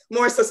more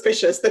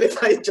suspicious than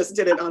if I just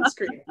did it on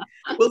screen.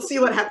 We'll see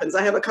what happens.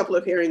 I have a couple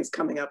of hearings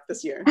coming up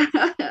this year.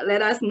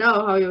 Let us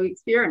know how you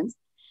experience.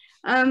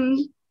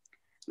 The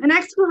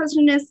next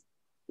question is,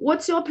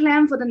 what's your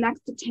plan for the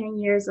next 10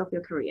 years of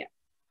your career?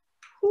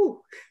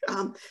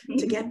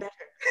 To get better,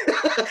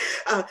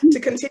 to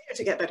continue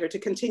to get better, to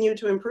continue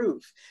to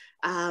improve,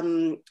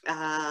 to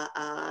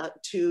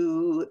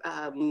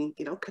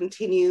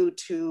continue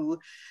to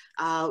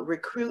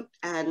recruit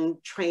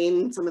and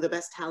train some of the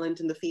best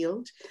talent in the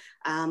field,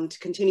 to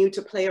continue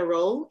to play a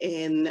role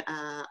in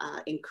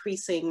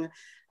increasing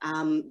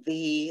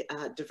the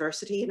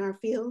diversity in our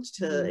field,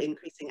 to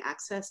increasing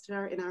access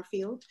in our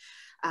field,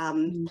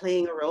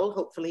 playing a role,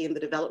 hopefully, in the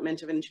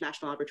development of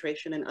international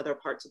arbitration in other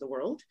parts of the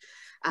world,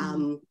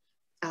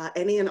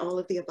 any and all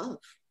of the above.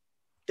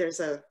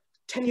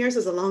 10 years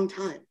is a long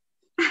time.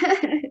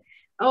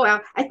 Oh,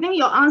 well, I think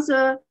your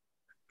answer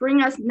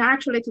bring us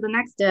naturally to the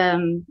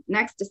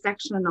next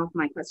section of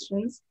my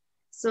questions.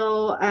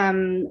 So I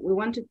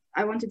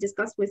want to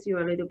discuss with you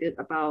a little bit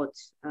about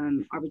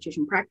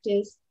arbitration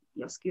practice,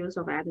 your skills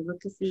of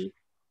advocacy,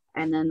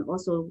 and then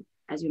also,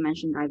 as you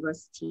mentioned,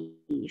 diversity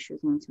issues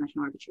in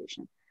international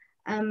arbitration.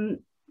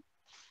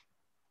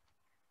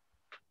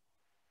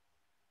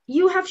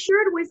 You have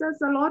shared with us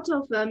a lot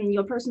of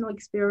your personal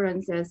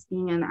experience as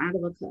being an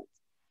advocate.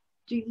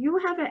 Do you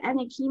have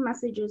any key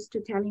messages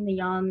to telling the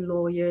young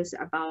lawyers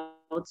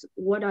about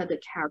what are the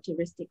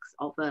characteristics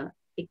of a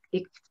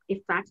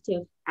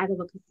effective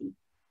advocacy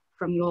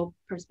from your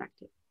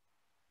perspective?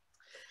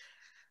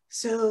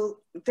 So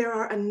there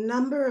are a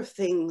number of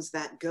things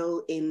that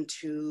go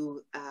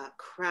into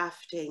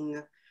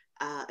crafting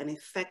an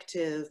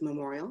effective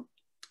memorial,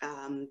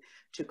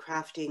 to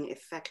crafting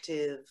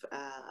effective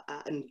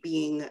and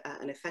being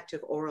an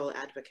effective oral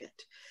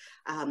advocate.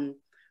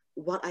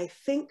 What I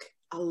think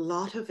a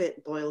lot of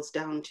it boils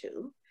down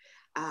to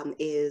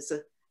is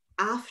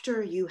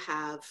after you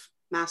have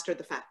mastered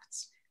the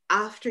facts,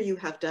 after you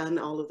have done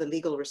all of the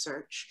legal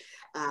research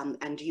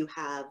and you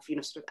have,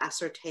 sort of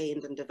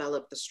ascertained and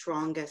developed the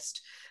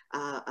strongest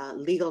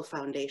legal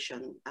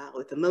foundation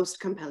with the most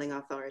compelling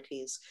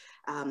authorities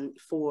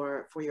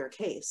for your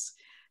case,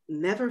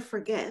 never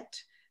forget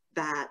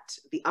that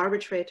the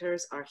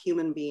arbitrators are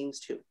human beings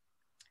too.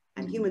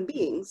 And human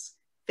beings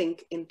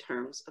think in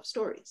terms of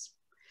stories.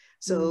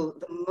 So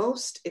the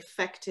most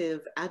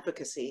effective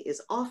advocacy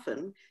is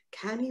often,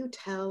 can you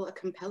tell a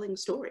compelling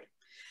story?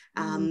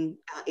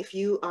 If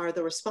you are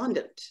the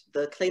respondent,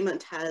 the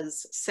claimant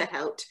has set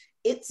out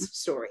its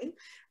story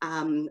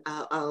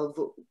of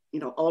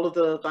all of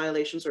the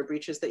violations or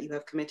breaches that you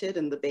have committed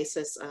and the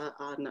basis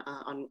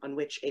on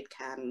which it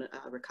can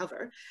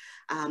recover.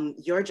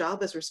 Your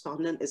job as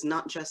respondent is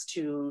not just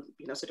to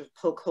sort of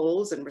poke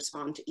holes and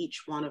respond to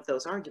each one of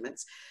those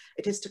arguments.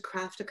 It is to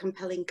craft a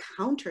compelling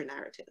counter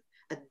narrative,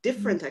 a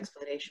different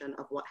explanation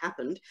of what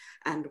happened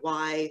and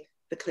why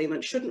the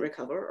claimant shouldn't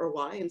recover, or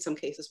why, in some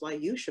cases, why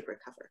you should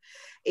recover.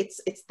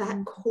 It's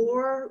that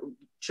core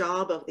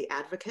job of the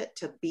advocate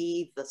to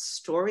be the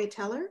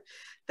storyteller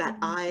that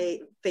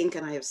I think,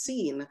 and I have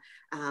seen,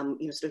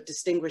 sort of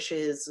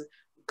distinguishes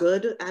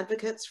good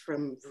advocates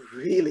from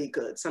really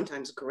good,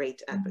 sometimes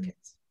great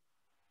advocates.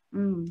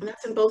 And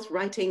that's in both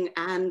writing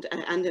and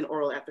in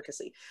oral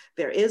advocacy.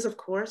 There is, of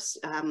course,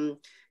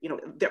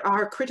 there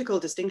are critical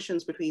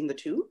distinctions between the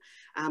two.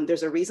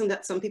 There's a reason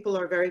that some people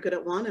are very good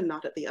at one and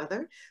not at the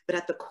other, but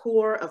at the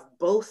core of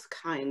both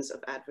kinds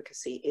of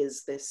advocacy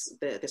is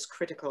this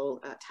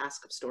critical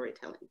task of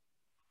storytelling.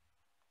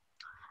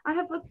 I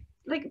have a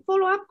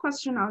follow-up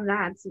question on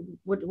that.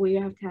 What we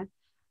have to have.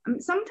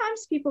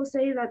 Sometimes people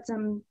say that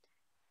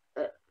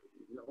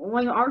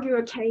when you argue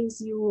a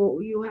case,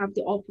 you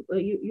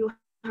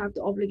have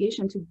the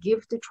obligation to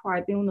give the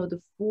tribunal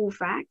the full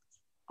facts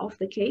of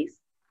the case.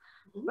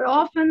 But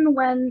often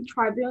when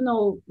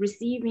tribunal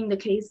receiving the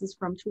cases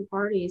from two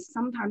parties,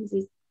 sometimes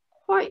it's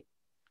quite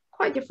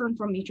different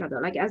from each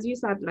other. Like, as you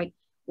said, like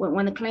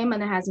when the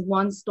claimant has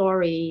one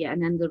story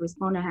and then the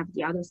respondent have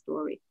the other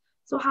story.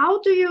 So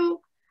how do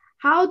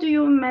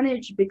you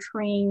manage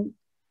between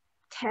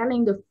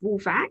telling the full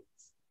facts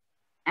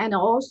and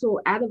also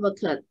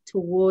advocate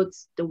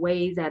towards the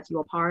way that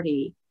your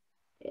party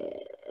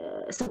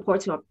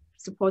support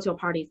your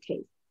party's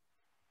case?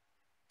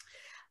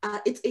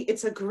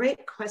 It's a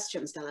great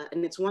question, Stella,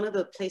 and it's one of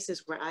the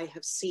places where I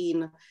have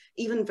seen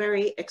even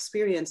very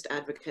experienced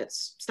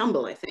advocates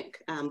stumble, I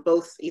think,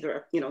 both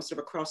either, sort of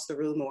across the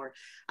room or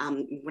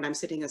when I'm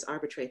sitting as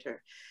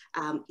arbitrator.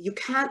 You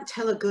can't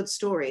tell a good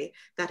story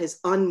that is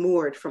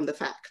unmoored from the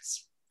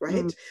facts.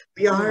 Right?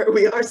 We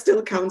are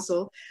still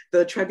counsel.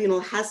 The tribunal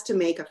has to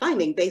make a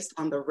finding based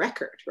on the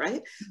record,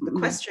 right? The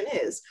question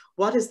is,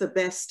 what is the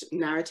best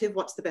narrative?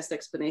 What's the best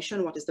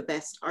explanation? What is the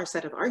best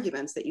set of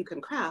arguments that you can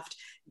craft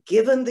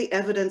given the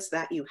evidence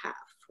that you have,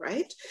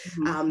 right?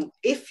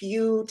 If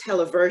you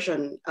tell a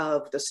version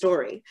of the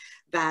story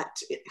that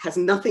has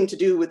nothing to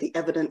do with the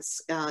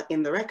evidence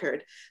in the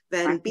record,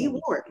 then be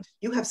warned.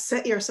 You have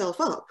set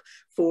yourself up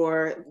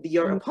for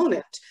your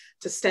opponent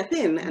to step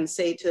in and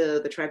say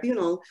to the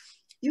tribunal,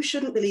 you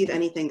shouldn't believe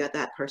anything that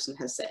that person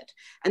has said.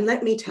 And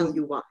let me tell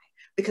you why.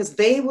 Because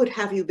they would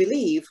have you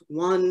believe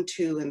 1,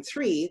 2, and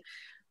 3,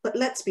 but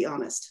let's be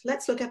honest.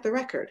 Let's look at the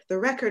record. The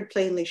record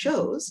plainly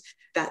shows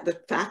that the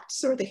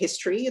facts or the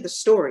history, the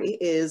story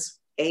is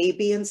A,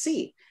 B, and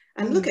C.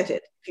 And look at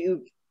it. If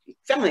you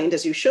find,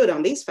 as you should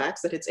on these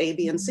facts, that it's A,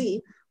 B, and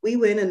C, we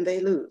win and they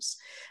lose.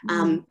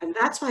 And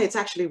that's why it's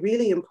actually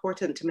really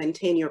important to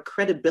maintain your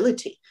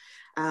credibility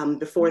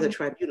before the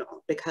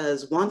tribunal,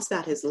 because once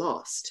that is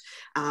lost,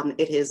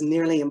 it is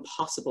nearly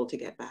impossible to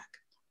get back.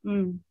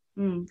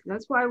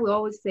 That's why we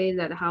always say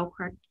that how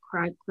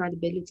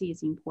credibility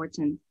is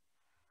important.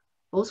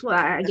 Also,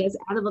 I guess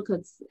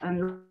advocates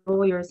and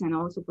lawyers and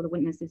also for the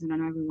witnesses and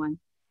everyone.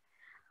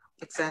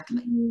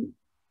 Exactly.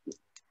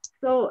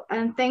 So,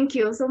 thank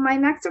you. So my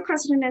next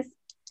question is,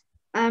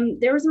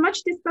 there is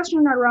much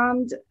discussion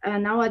around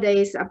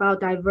nowadays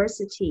about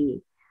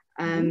diversity.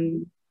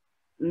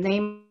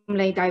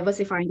 namely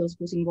diversifying those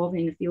who's involved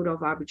in the field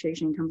of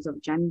arbitration in terms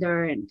of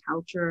gender and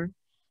culture.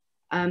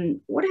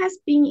 What has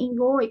been in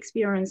your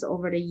experience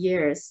over the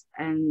years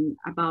and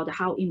about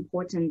how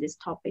important this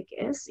topic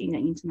is in the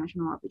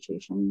international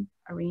arbitration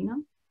arena?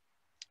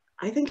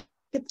 I think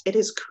it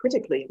is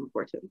critically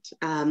important.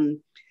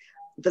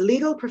 The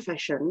legal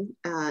profession,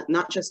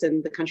 not just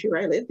in the country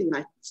where I live, the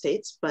United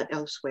States, but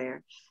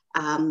elsewhere,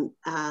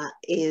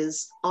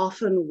 is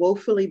often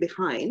woefully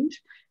behind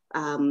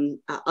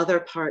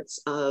other parts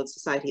of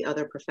society,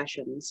 other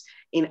professions,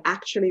 in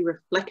actually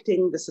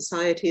reflecting the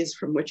societies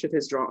from which it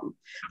is drawn,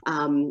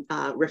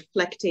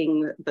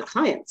 reflecting the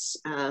clients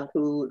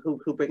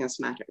who bring us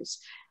matters.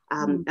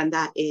 And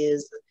that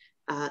is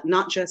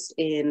not just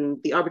in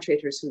the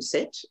arbitrators who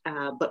sit,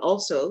 but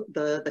also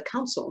the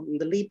counsel,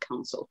 the lead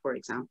counsel, for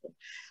example.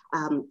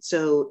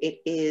 So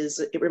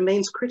it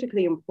remains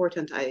critically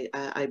important,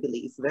 I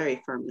believe,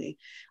 very firmly,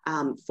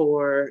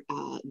 for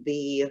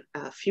the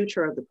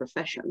future of the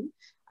profession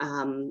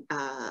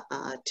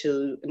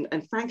to,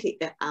 and frankly,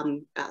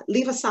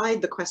 leave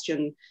aside the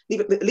question,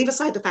 leave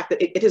aside the fact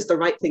that it is the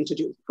right thing to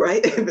do,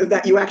 right?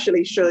 That you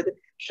actually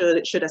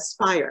should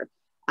aspire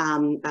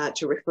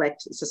to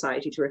reflect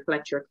society, to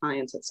reflect your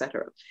clients,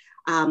 etc.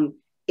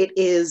 It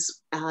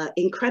is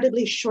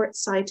incredibly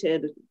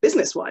short-sighted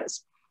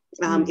business-wise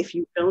if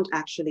you don't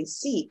actually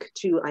seek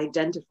to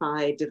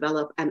identify,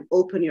 develop, and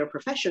open your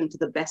profession to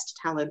the best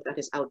talent that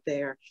is out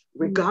there,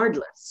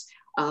 regardless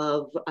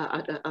of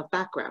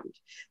background.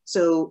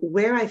 So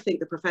where I think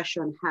the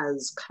profession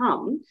has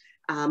come,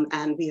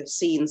 and we have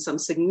seen some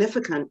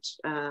significant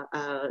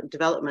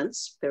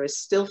developments. There is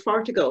still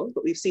far to go,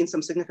 but we've seen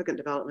some significant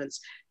developments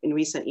in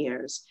recent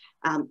years,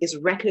 is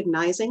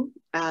recognizing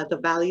the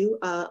value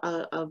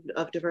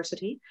of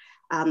diversity.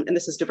 And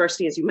this is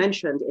diversity, as you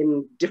mentioned,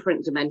 in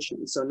different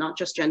dimensions. So not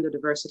just gender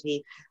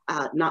diversity,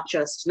 not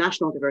just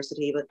national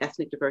diversity, but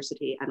ethnic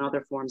diversity and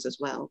other forms as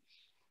well.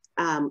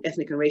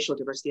 Ethnic and racial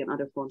diversity and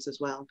other forms as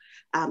well.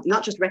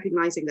 Not just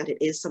recognizing that it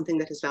is something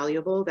that is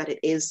valuable, that it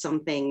is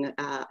something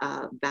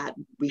that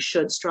we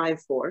should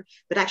strive for,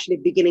 but actually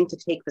beginning to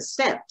take the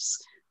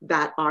steps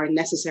that are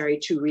necessary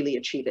to really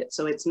achieve it.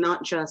 So it's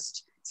not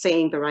just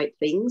saying the right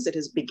things, it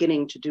is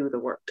beginning to do the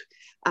work.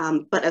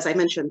 But as I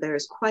mentioned,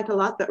 there's quite a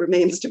lot that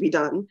remains to be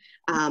done,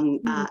 and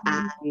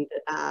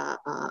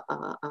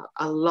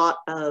a lot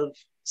of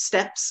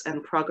steps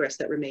and progress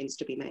that remains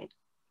to be made.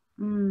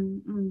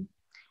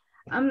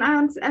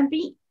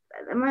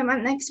 My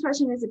next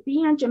question is,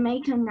 being a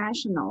Jamaican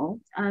national,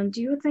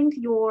 do you think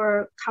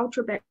your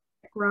cultural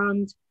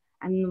background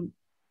and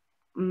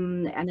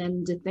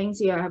then the things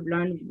you have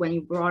learned when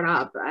you brought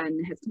up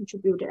and has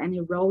contributed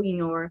any role in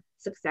your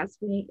success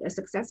in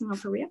your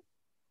career?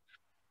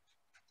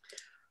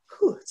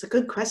 It's a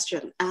good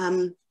question.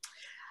 I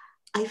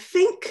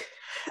think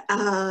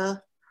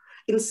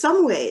in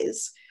some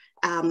ways,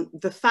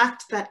 the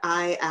fact that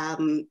I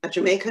am a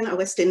Jamaican, a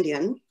West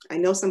Indian, I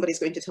know somebody's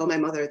going to tell my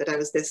mother that I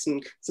was this,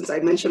 and since I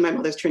mentioned my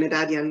mother's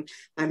Trinidadian,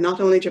 I'm not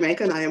only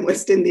Jamaican, I am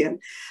West Indian.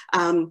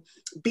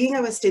 Being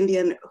a West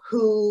Indian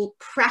who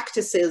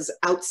practices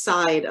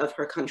outside of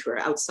her country or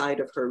outside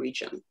of her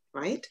region,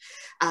 right?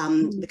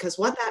 Because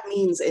what that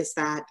means is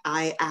that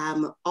I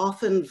am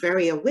often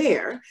very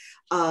aware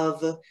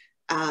of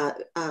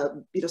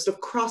sort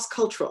of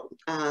cross-cultural,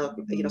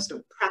 sort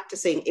of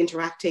practicing,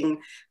 interacting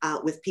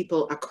with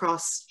people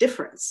across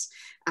difference.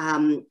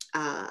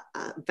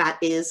 That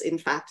is, in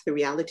fact, the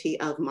reality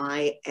of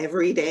my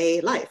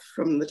everyday life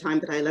from the time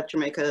that I left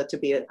Jamaica to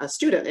be a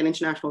student, an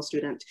international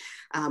student,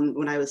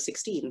 when I was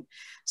 16.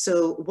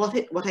 So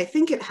what I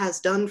think it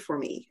has done for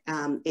me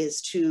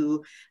is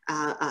to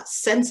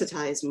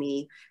sensitize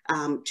me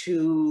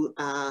to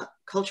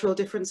cultural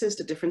differences,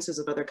 to differences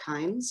of other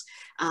kinds.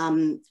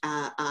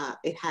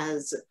 It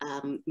has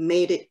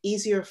made it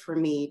easier for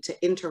me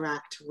to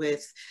interact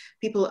with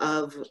people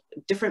of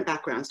different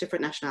backgrounds,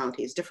 different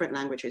nationalities, different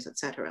languages,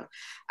 etc.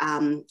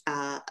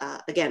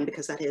 Again,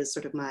 because that is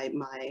sort of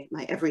my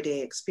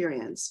everyday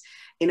experience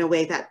in a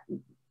way that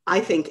I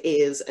think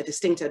is a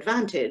distinct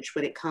advantage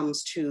when it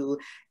comes to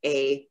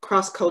a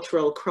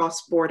cross-cultural,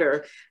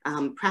 cross-border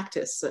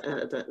practice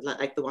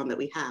like the one that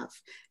we have.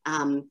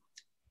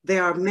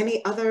 There are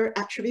many other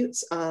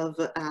attributes of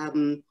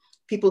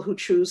people who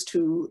choose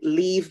to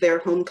leave their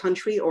home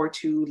country or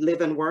to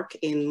live and work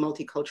in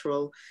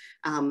multicultural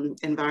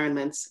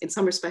environments. In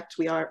some respects,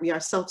 we are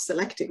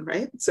self-selecting,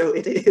 right? So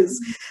it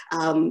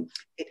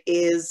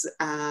is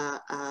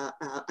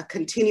a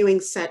continuing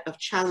set of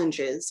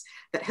challenges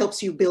that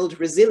helps you build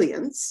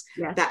resilience.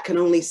 Yes. That can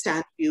only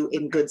stand you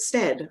in good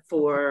stead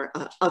for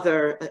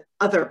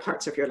other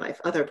parts of your life,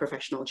 other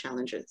professional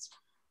challenges.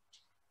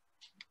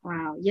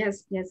 Wow,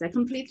 yes, I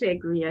completely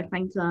agree. I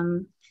think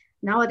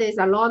nowadays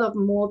a lot of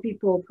more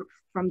people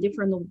from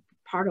different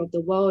part of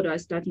the world are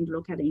starting to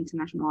look at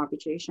international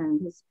arbitration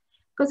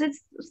because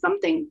it's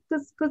something,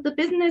 because the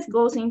business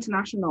goes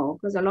international,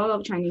 because a lot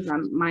of Chinese,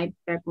 my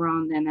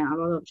background, and a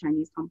lot of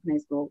Chinese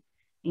companies go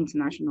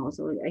international.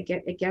 So I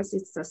guess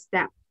it's a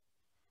step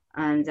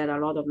and that a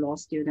lot of law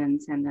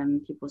students and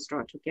then people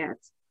start to get.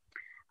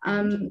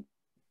 Then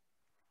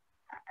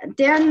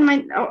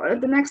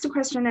the next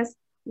question is,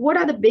 what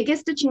are the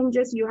biggest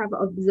changes you have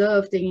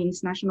observed in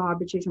international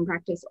arbitration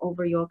practice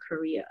over your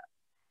career?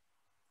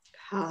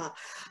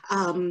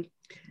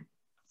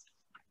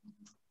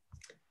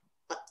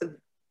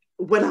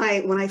 When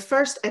I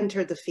first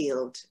entered the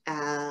field,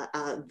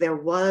 there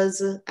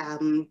was,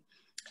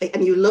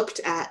 and you looked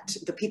at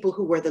the people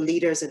who were the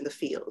leaders in the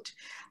field,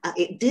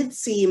 it did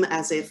seem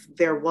as if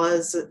there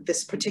was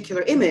this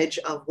particular image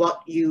of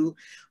what you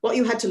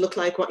had to look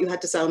like, what you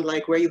had to sound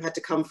like, where you had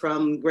to come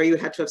from, where you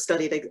had to have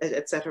studied,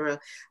 etc.,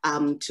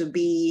 to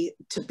be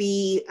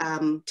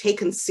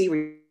taken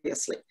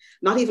seriously.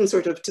 Not even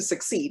sort of to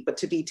succeed, but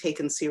to be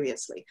taken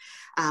seriously.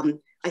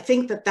 I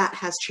think that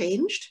has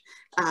changed.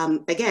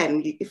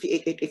 Again,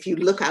 if you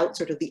look out,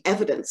 sort of the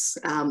evidence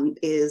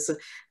is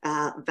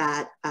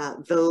that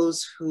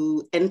those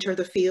who enter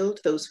the field,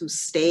 those who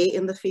stay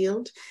in the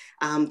field,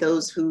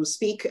 those who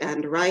speak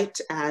and write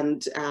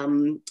and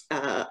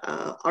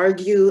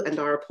argue and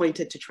are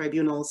appointed to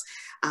tribunals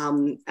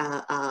are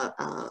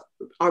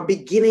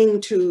beginning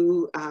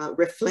to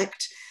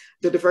reflect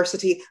the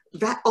diversity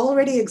that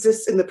already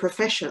exists in the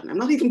profession. I'm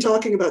not even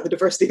talking about the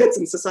diversity that's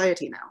in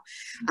society now.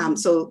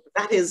 So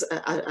that is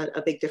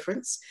a big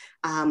difference.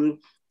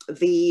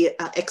 The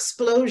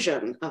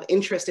explosion of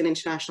interest in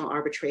international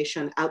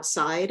arbitration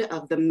outside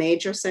of the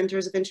major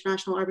centers of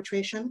international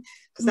arbitration,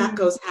 because that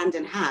goes hand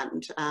in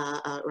hand,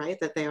 right?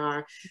 That there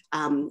are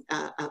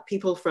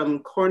people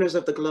from corners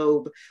of the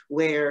globe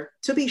where,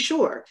 to be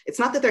sure, it's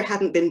not that there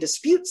hadn't been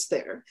disputes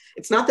there.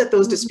 It's not that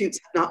those disputes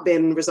have not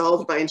been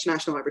resolved by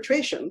international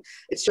arbitration.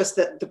 It's just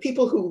that the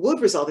people who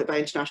would resolve it by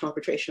international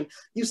arbitration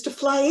used to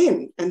fly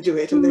in and do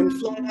it and then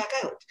fly back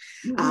out.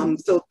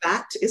 So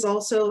that is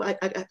also, I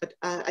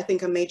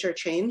think, a major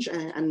change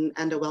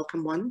and a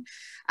welcome one.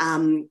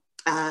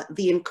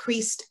 The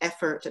increased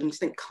effort and I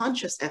think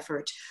conscious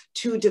effort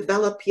to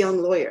develop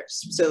young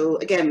lawyers. So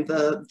again,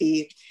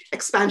 the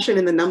expansion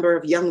in the number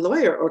of young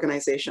lawyer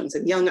organizations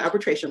and young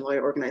arbitration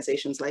lawyer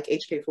organizations like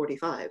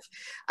HK45,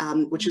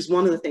 which is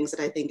one of the things that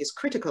I think is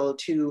critical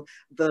to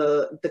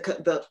the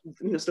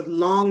sort of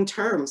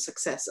long-term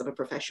success of a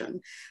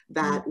profession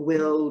that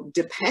will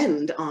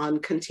depend on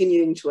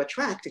continuing to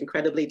attract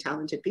incredibly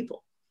talented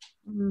people.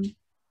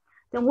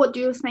 Then what do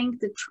you think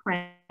the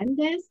trend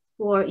is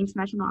for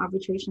international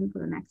arbitration for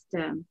the next,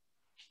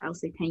 I would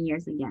say 10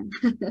 years again?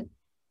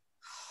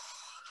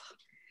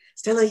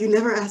 Stella, you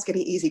never ask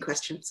any easy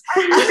questions.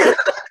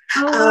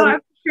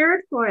 I'm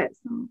prepared for it.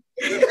 So.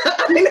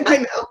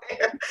 I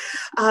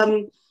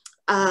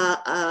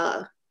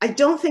know. I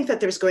don't think that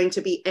there's going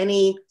to be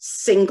any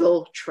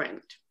single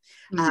trend.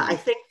 I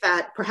think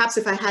that perhaps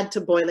if I had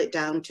to boil it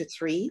down to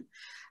three,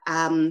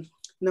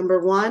 number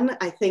one,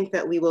 I think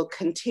that we will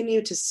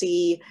continue to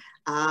see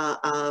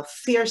a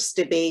fierce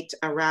debate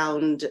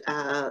around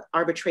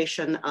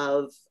arbitration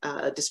of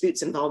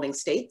disputes involving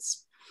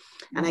states.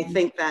 And I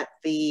think that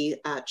the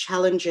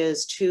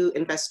challenges to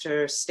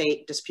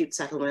investor-state dispute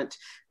settlement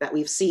that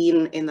we've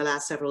seen in the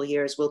last several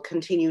years will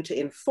continue to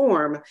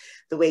inform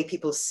the way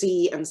people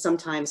see and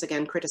sometimes,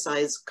 again,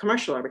 criticize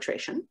commercial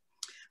arbitration.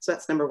 So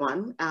that's number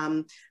one.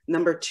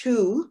 Number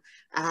two,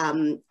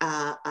 I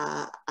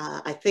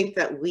think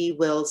that we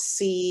will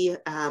see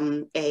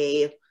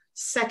a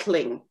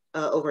settling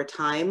over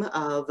time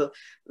of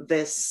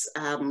this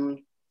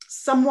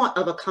somewhat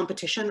of a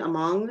competition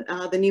among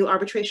the new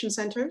arbitration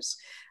centers.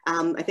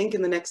 I think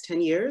in the next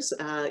 10 years,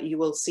 you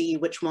will see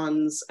which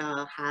ones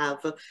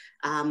have, for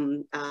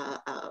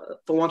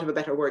want of a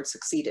better word,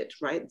 succeeded,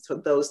 right? So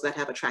those that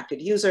have attracted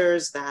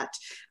users, that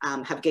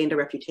have gained a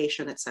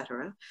reputation,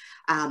 etc.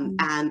 And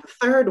the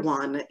third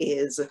one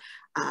is,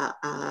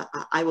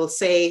 I will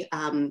say,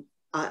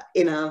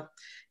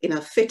 in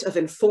a fit of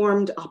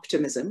informed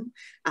optimism,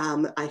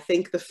 I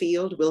think the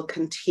field will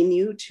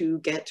continue to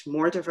get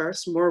more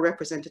diverse, more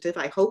representative.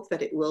 I hope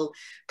that it will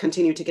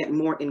continue to get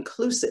more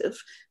inclusive.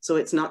 So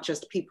it's not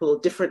just people,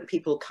 different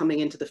people coming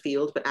into the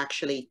field, but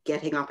actually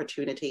getting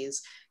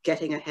opportunities,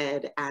 getting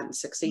ahead and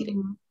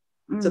succeeding.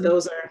 So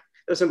those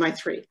are my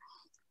three.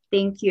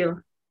 Thank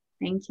you.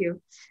 Thank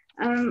you.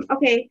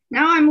 Okay,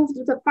 now I move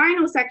to the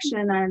final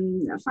section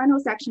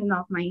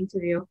of my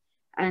interview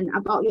and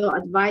about your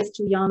advice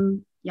to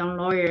young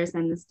lawyers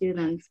and the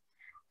students.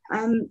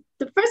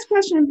 The first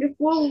question,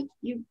 before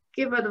you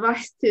give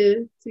advice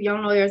to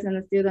young lawyers and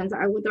the students,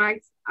 I would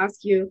like to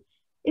ask you,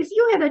 if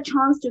you had a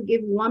chance to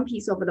give one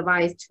piece of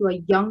advice to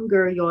a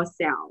younger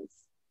yourself,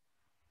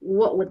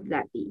 what would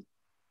that be?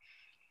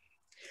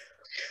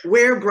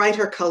 Wear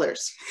brighter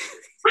colors.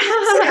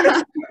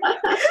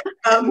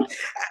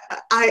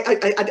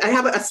 I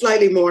have a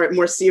slightly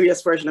more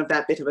serious version of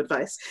that bit of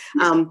advice.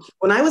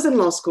 When I was in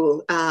law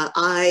school,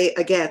 I,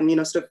 again,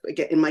 sort of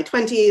in my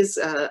 20s,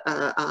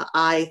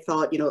 I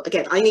thought,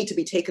 again, I need to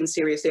be taken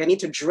seriously. I need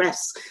to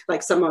dress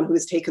like someone who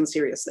is taken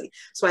seriously.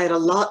 So I had a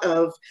lot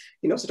of,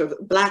 sort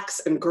of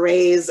blacks and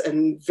grays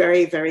and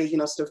very, very,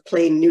 sort of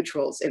plain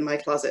neutrals in my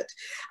closet.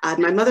 And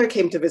my mother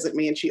came to visit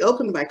me and she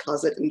opened my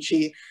closet and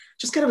she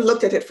just kind of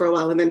looked at it for a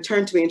while and then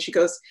turned to me and she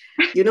goes,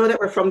 you know that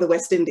we're from the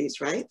West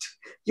Indies, right?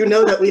 You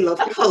know that we love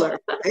color,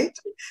 right?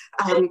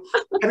 And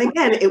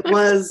again, it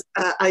was,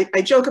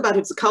 I joke about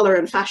it's color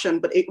and fashion,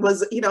 but it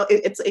was, you know,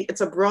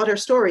 it's a broader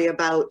story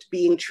about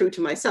being true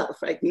to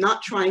myself, right?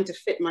 Not trying to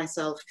fit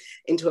myself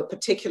into a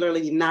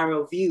particularly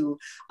narrow view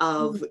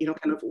of, you know,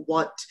 kind of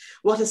what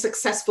a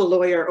successful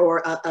lawyer or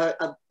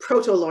a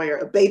proto lawyer,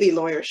 a baby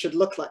lawyer should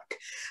look like.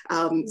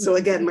 So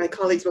again, my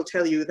colleagues will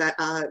tell you that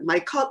my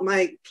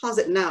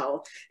closet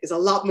now is a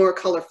lot more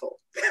colorful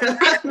than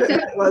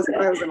it was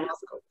when I was in law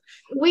school.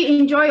 We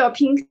enjoy your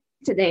pink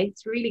today.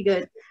 It's really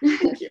good.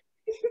 Thank you.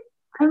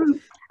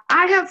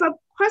 I have a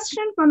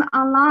question from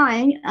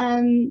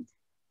online.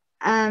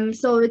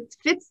 So it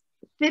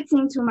fits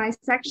into my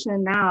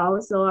section now.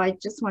 So I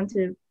just want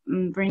to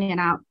bring it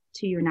out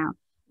to you now.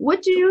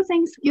 What do you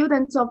think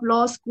students of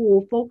law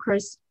school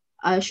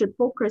should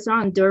focus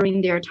on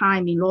during their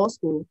time in law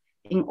school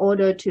in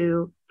order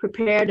to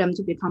prepare them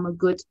to become a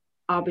good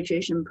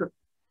arbitration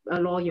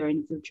lawyer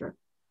in the future?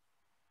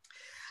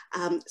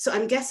 So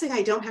I'm guessing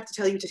I don't have to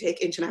tell you to take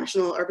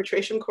international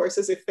arbitration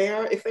courses if they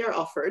are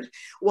offered,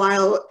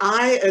 while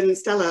I and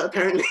Stella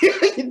apparently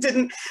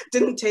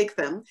didn't take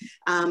them.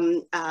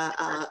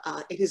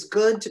 It is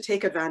good to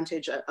take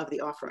advantage of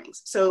the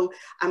offerings. So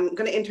I'm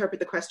going to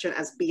interpret the question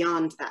as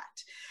beyond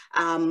that.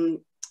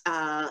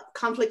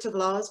 Conflict of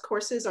laws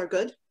courses are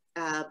good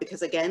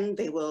because again,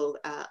 they will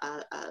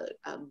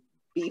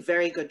be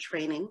very good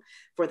training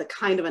for the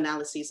kind of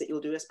analyses that you'll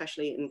do,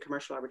 especially in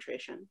commercial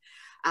arbitration.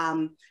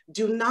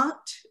 Do not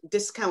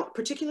discount,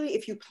 particularly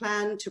if you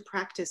plan to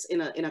practice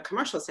in a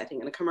commercial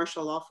setting, in a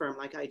commercial law firm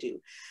like I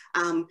do.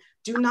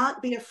 Do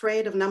not be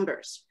afraid of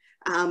numbers.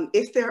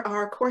 If there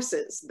are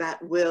courses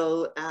that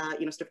will,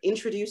 you know, sort of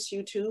introduce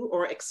you to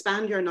or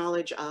expand your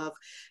knowledge of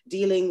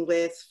dealing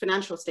with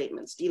financial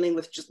statements, dealing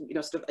with just, you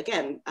know, sort of,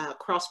 again,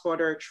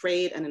 cross-border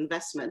trade and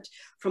investment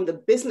from the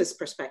business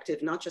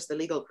perspective, not just the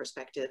legal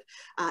perspective,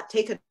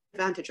 take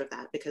advantage of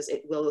that because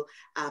it will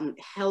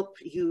help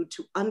you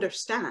to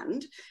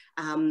understand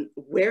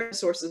where the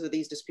sources of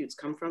these disputes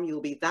come from.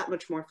 You'll be that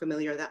much more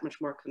familiar, that much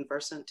more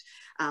conversant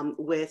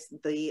with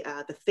the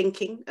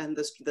thinking and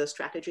the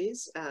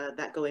strategies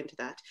that go into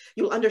that.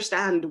 You'll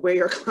understand where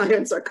your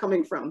clients are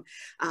coming from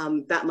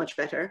that much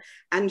better.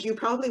 And you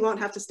probably won't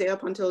have to stay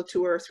up until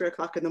 2 or 3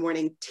 o'clock in the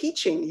morning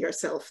teaching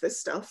yourself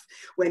this stuff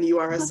when you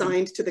are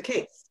assigned to the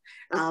case.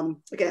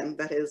 Again,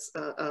 that is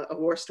a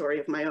war story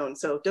of my own,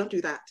 so don't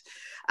do that.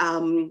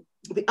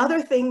 The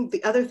other thing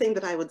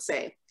that I would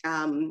say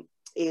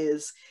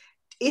is,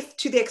 if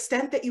to the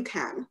extent that you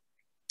can,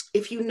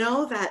 if you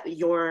know that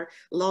your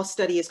law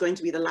study is going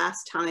to be the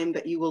last time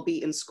that you will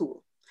be in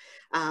school,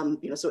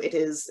 you know, so it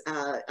is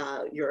a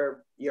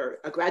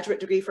graduate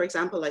degree, for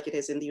example, like it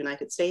is in the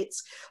United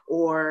States,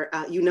 or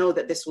you know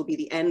that this will be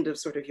the end of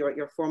sort of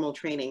your formal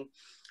training,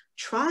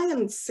 try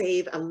and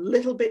save a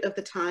little bit of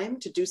the time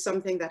to do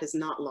something that is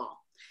not law.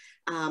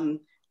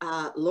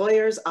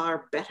 Lawyers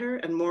are better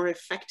and more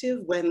effective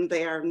when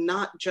they are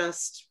not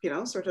just, you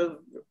know, sort of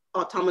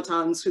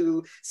automatons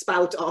who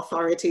spout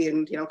authority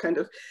and, you know, kind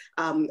of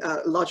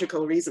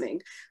logical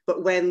reasoning,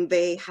 but when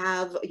they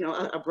have, you know,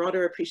 a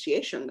broader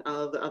appreciation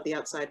of the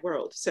outside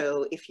world.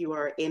 So if you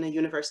are in a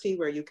university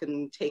where you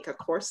can take a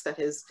course that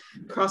is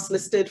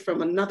cross-listed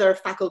from another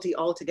faculty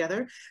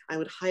altogether, I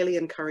would highly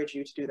encourage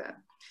you to do that.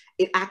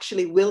 It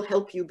actually will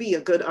help you be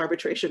a good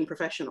arbitration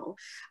professional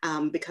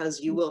because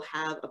you will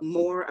have a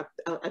more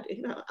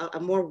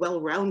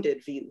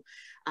well-rounded view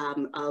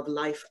of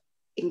life,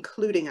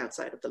 including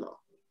outside of the law.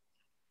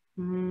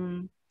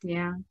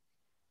 Yeah,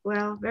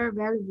 well, very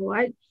valuable.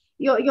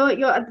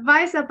 Your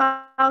advice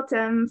about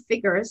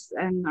figures,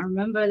 and I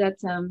remember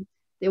that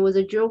there was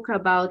a joke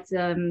about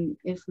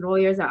if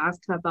lawyers are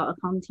asked about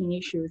accounting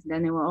issues,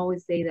 then they will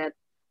always say that,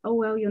 oh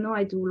well, you know,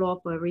 I do law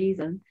for a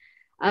reason.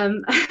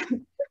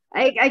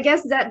 I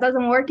guess that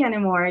doesn't work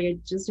anymore.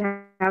 You just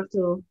have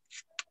to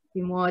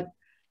be more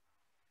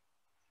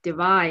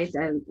devised,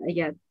 and I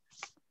guess.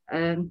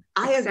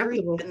 I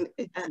agree.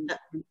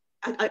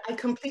 I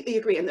completely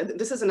agree. And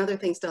this is another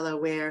thing, Stella,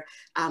 where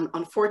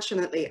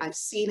unfortunately, I've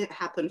seen it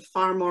happen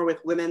far more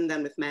with women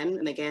than with men.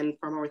 And again,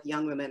 far more with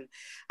young women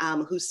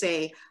who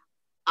say,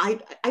 I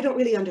don't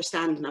really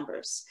understand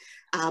numbers.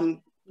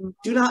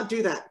 Do not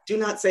do that. Do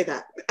not say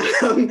that.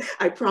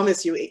 I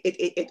promise you,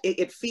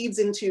 it feeds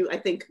into, I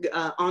think,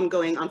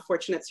 ongoing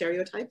unfortunate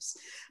stereotypes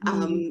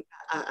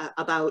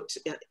about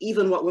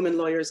even what women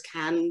lawyers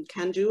can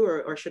do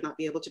or should not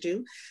be able to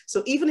do.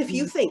 So even if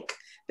you think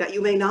that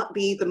you may not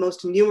be the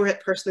most numerate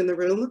person in the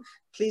room,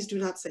 please do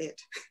not say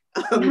it.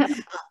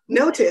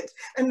 Note it,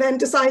 and then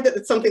decide that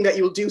it's something that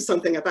you'll do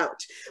something about,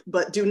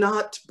 but do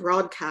not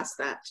broadcast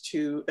that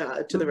to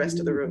the rest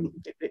of the room.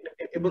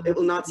 It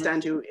will not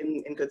stand you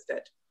in good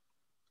stead.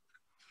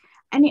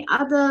 Any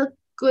other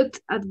good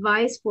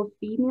advice for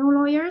female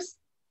lawyers?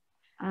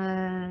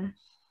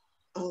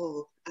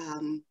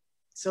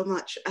 So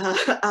much.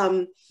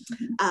 I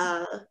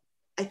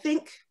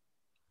think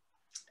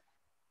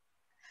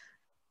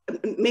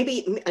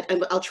maybe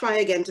I'll try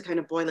again to kind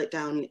of boil it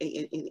down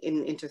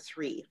into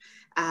three.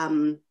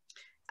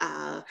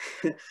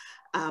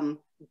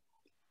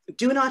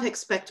 Do not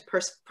expect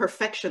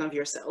perfection of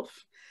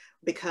yourself,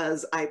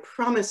 because I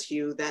promise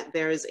you that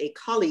there is a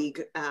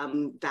colleague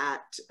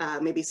that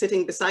may be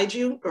sitting beside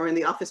you or in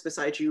the office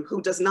beside you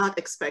who does not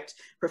expect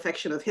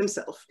perfection of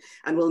himself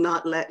and will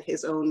not let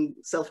his own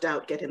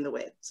self-doubt get in the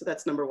way. So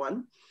that's number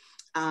one.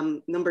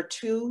 Number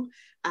two,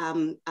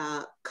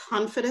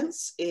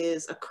 confidence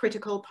is a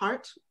critical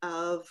part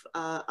of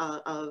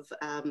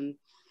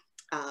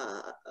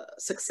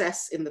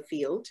success in the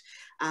field,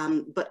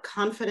 but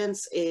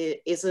confidence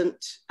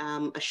isn't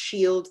a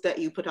shield that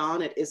you put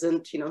on. It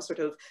isn't, you know, sort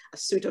of a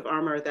suit of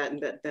armor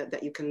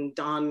that you can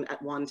don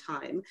at one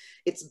time.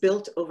 It's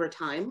built over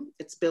time.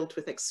 It's built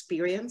with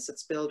experience.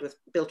 It's built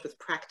with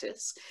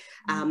practice,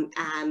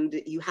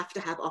 and you have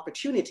to have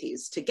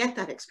opportunities to get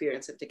that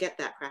experience and to get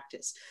that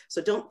practice.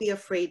 So don't be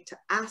afraid to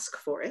ask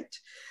for it,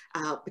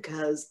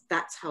 because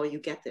that's how you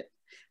get it.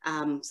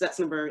 So that's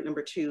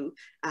number two.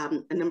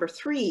 And number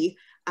three,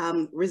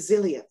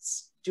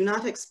 resilience. Do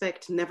not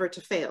expect never to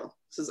fail.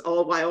 This is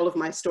why all of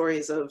my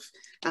stories of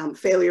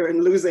failure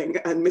and losing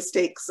and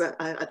mistakes that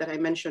I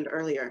mentioned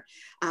earlier.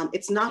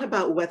 It's not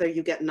about whether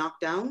you get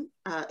knocked down.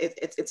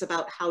 It's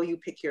about how you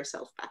pick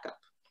yourself back up.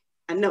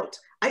 And note,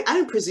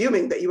 I'm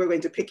presuming that you are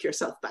going to pick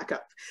yourself back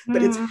up,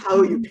 but it's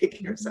how you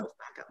pick yourself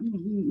back up.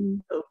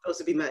 So those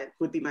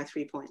would be my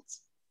 3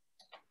 points.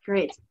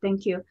 Great,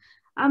 thank you.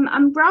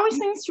 I'm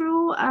browsing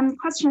through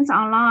questions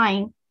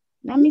online.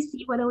 Let me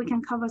see whether we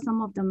can cover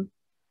some of them.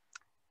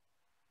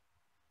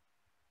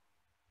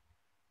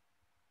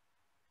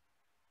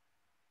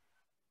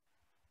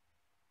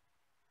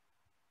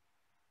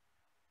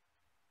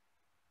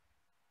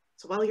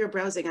 So while you're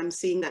browsing, I'm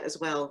seeing that as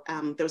well.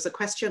 There was a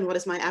question, what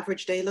does my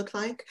average day look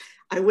like?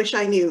 I wish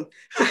I knew.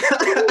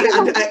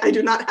 I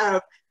do not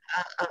have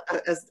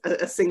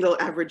a single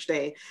average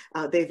day.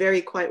 They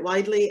vary quite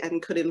widely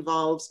and could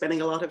involve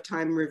spending a lot of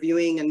time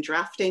reviewing and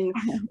drafting,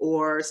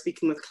 or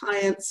speaking with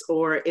clients,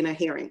 or in a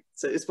hearing.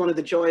 So it's one of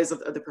the joys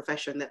of the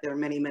profession that there are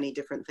many, many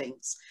different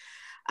things.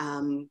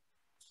 And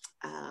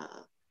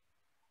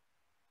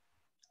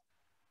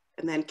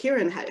then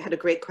Kieran had a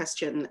great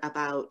question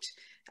about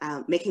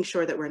making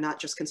sure that we're not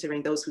just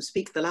considering those who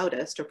speak the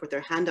loudest or put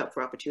their hand up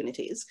for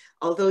opportunities,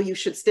 although you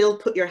should still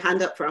put your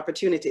hand up for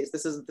opportunities.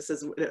 This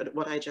is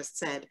what I just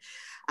said.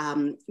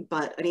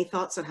 But any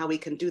thoughts on how we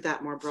can do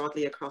that more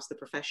broadly across the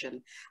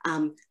profession?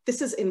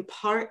 This is in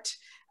part,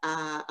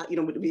 you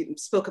know, we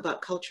spoke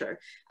about culture.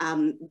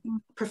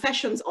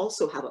 Professions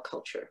also have a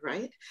culture,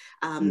 right?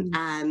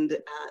 And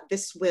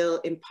this will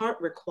in part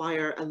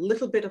require a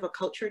little bit of a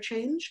culture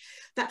change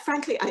that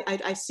frankly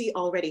I see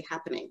already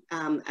happening.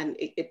 And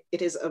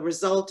it is a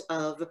result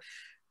of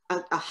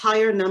a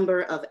higher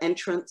number of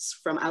entrants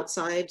from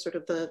outside, sort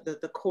of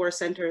the core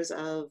centers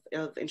of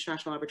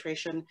international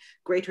arbitration,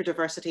 greater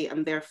diversity,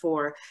 and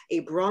therefore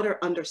a broader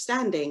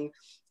understanding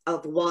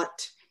of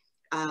what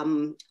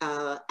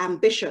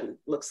ambition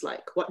looks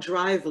like, what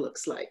drive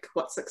looks like,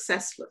 what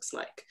success looks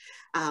like.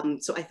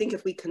 So I think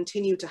if we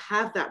continue to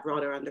have that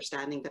broader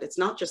understanding that it's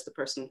not just the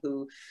person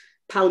who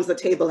pounds the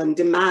table and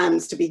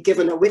demands to be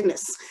given a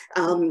witness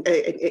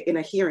in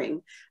a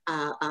hearing,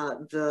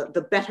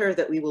 the better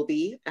that we will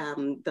be,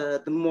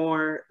 the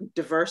more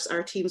diverse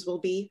our teams will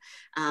be,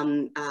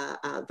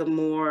 the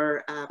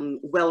more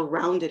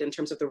well-rounded in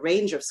terms of the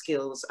range of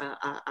skills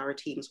our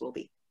teams will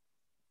be.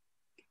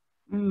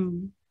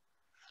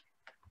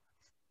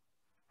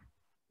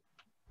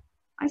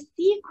 I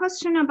see a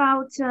question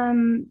about,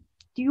 do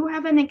you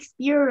have an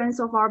experience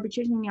of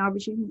arbitration in the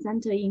arbitration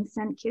center in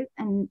St. Kitts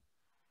and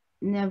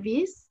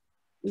Nevis?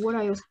 What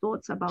are your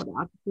thoughts about the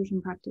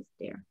arbitration practice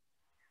there?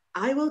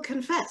 I will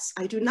confess,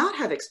 I do not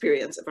have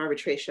experience of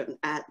arbitration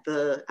at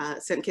the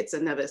St. Kitts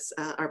and Nevis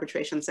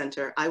Arbitration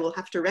Center. I will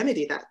have to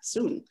remedy that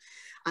soon.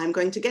 I'm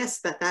going to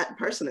guess that that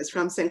person is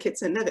from St.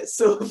 Kitts and Nevis,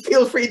 so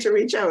feel free to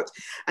reach out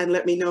and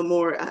let me know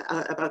more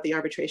about the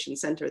arbitration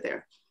center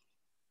there.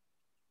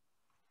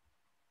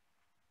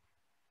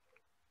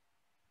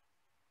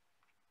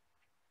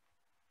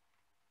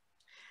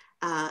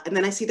 And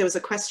then I see there was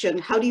a question,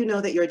 how do you know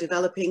that you're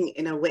developing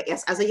in a way,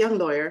 yes, as a young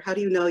lawyer, how do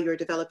you know you're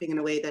developing in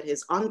a way that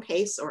is on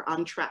pace or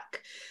on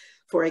track?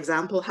 For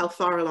example, how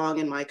far along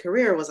in my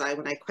career was I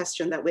when I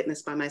questioned that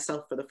witness by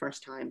myself for the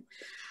first time?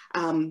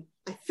 I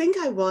think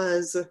I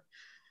was,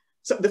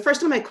 so the first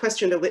time I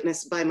questioned a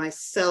witness by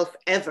myself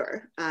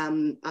ever,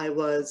 I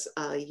was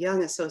a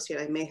young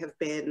associate. I may have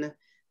been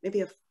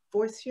maybe a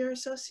fourth year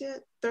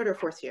associate, third or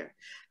fourth year,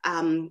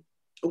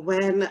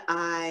 when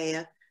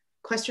I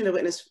questioned a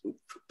witness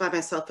by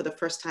myself for the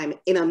first time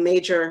in a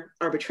major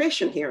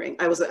arbitration hearing.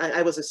 I was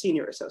a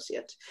senior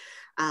associate.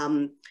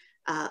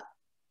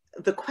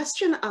 The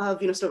question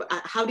of, you know, sort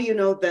of how do you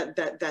know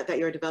that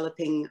you're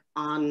developing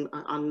on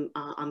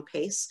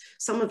pace?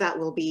 Some of that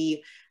will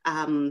be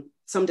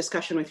some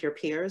discussion with your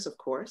peers, of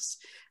course,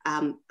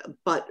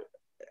 but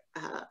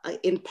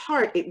in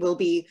part, it will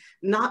be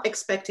not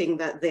expecting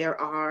that there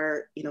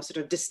are, sort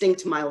of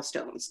distinct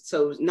milestones.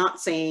 So not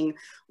saying,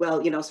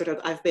 well, sort of,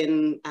 I've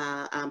been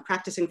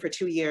practicing for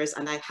 2 years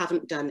and I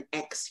haven't done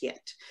X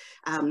yet.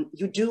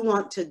 You do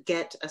want to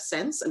get a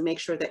sense and make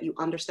sure that you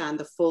understand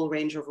the full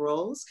range of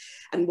roles.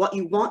 And what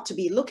you want to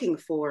be looking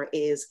for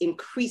is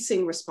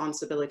increasing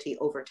responsibility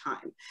over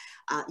time.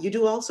 You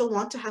do also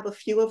want to have a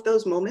few of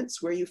those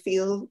moments where you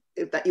feel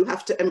that you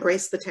have to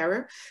embrace the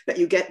terror, that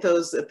you get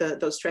those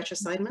stretch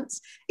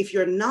assignments. If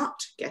you're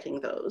not getting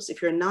those,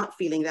 if you're not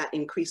feeling that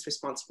increased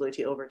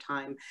responsibility over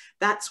time,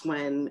 that's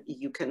when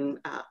you can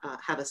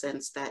have a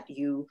sense that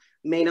you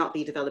may not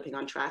be developing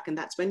on track. And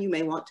that's when you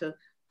may want to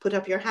put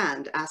up your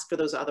hand, ask for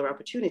those other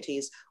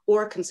opportunities,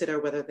 or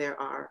consider whether there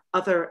are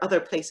other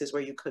places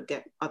where you could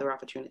get other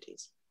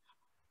opportunities.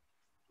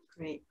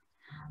 Great.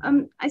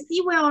 I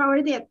see we're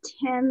already at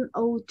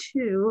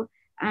 10:02.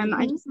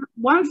 I just have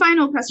one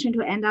final question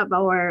to end up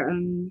our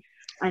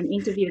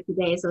interview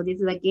today. So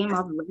this is a game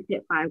of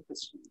rapid fire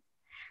questions.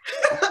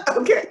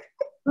 Okay.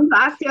 I'm going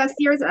to ask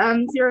you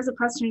a series of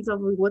questions of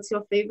what's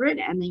your favorite,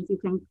 and then if you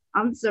can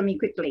answer me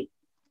quickly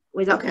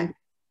without. Okay.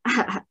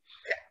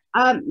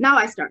 Now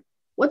I start.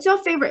 What's your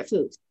favorite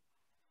food?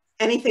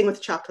 Anything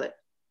with chocolate.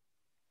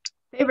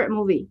 Favorite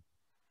movie?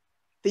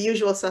 The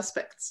Usual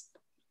Suspects.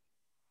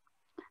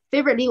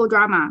 Favorite legal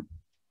drama?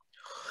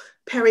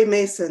 Perry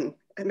Mason.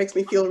 It makes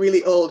me feel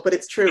really old, but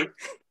it's true.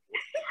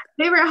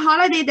 Favorite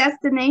holiday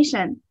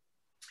destination?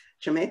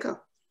 Jamaica.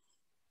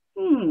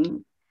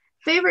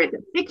 Favorite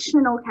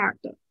fictional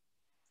character?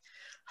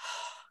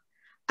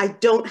 I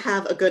don't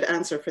have a good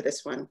answer for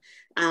this one.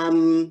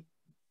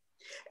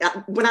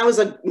 When I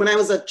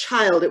was a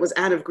child, it was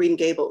Anne of Green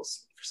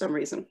Gables for some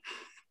reason.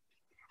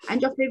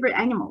 And your favorite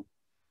animal?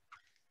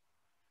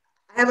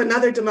 I have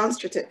another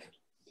demonstrative.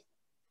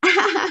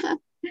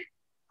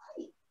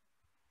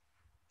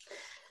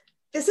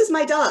 This is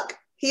my dog.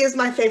 He is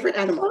my favorite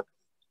animal.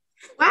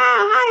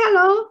 Wow, hi,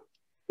 hello.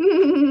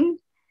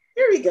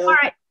 Here we go. All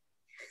right.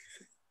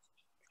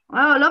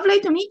 Well, lovely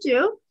to meet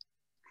you.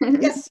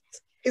 Yes,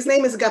 his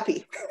name is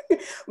Guppy.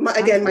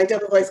 Again, my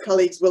double voice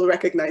colleagues will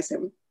recognize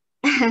him.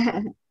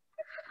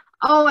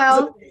 Oh,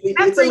 well.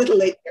 It's a little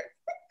late here.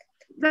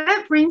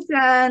 That brings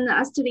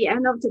us to the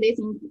end of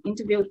today's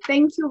interview.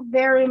 Thank you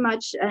very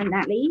much,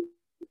 Natalie,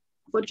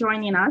 for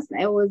joining us.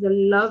 It was a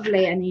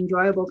lovely and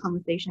enjoyable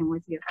conversation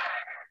with you.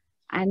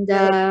 And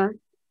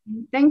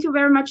thank you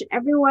very much,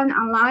 everyone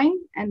online.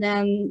 And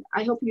then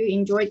I hope you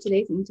enjoyed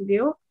today's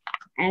interview.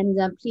 And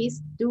please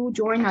do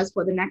join us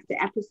for the next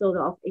episode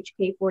of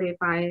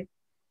HK45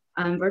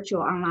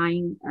 virtual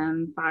online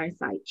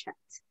fireside chat.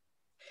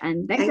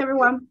 And thanks,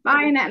 everyone.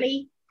 Bye,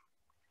 Natalie.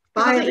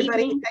 Bye,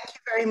 everybody. Thank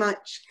you very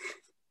much.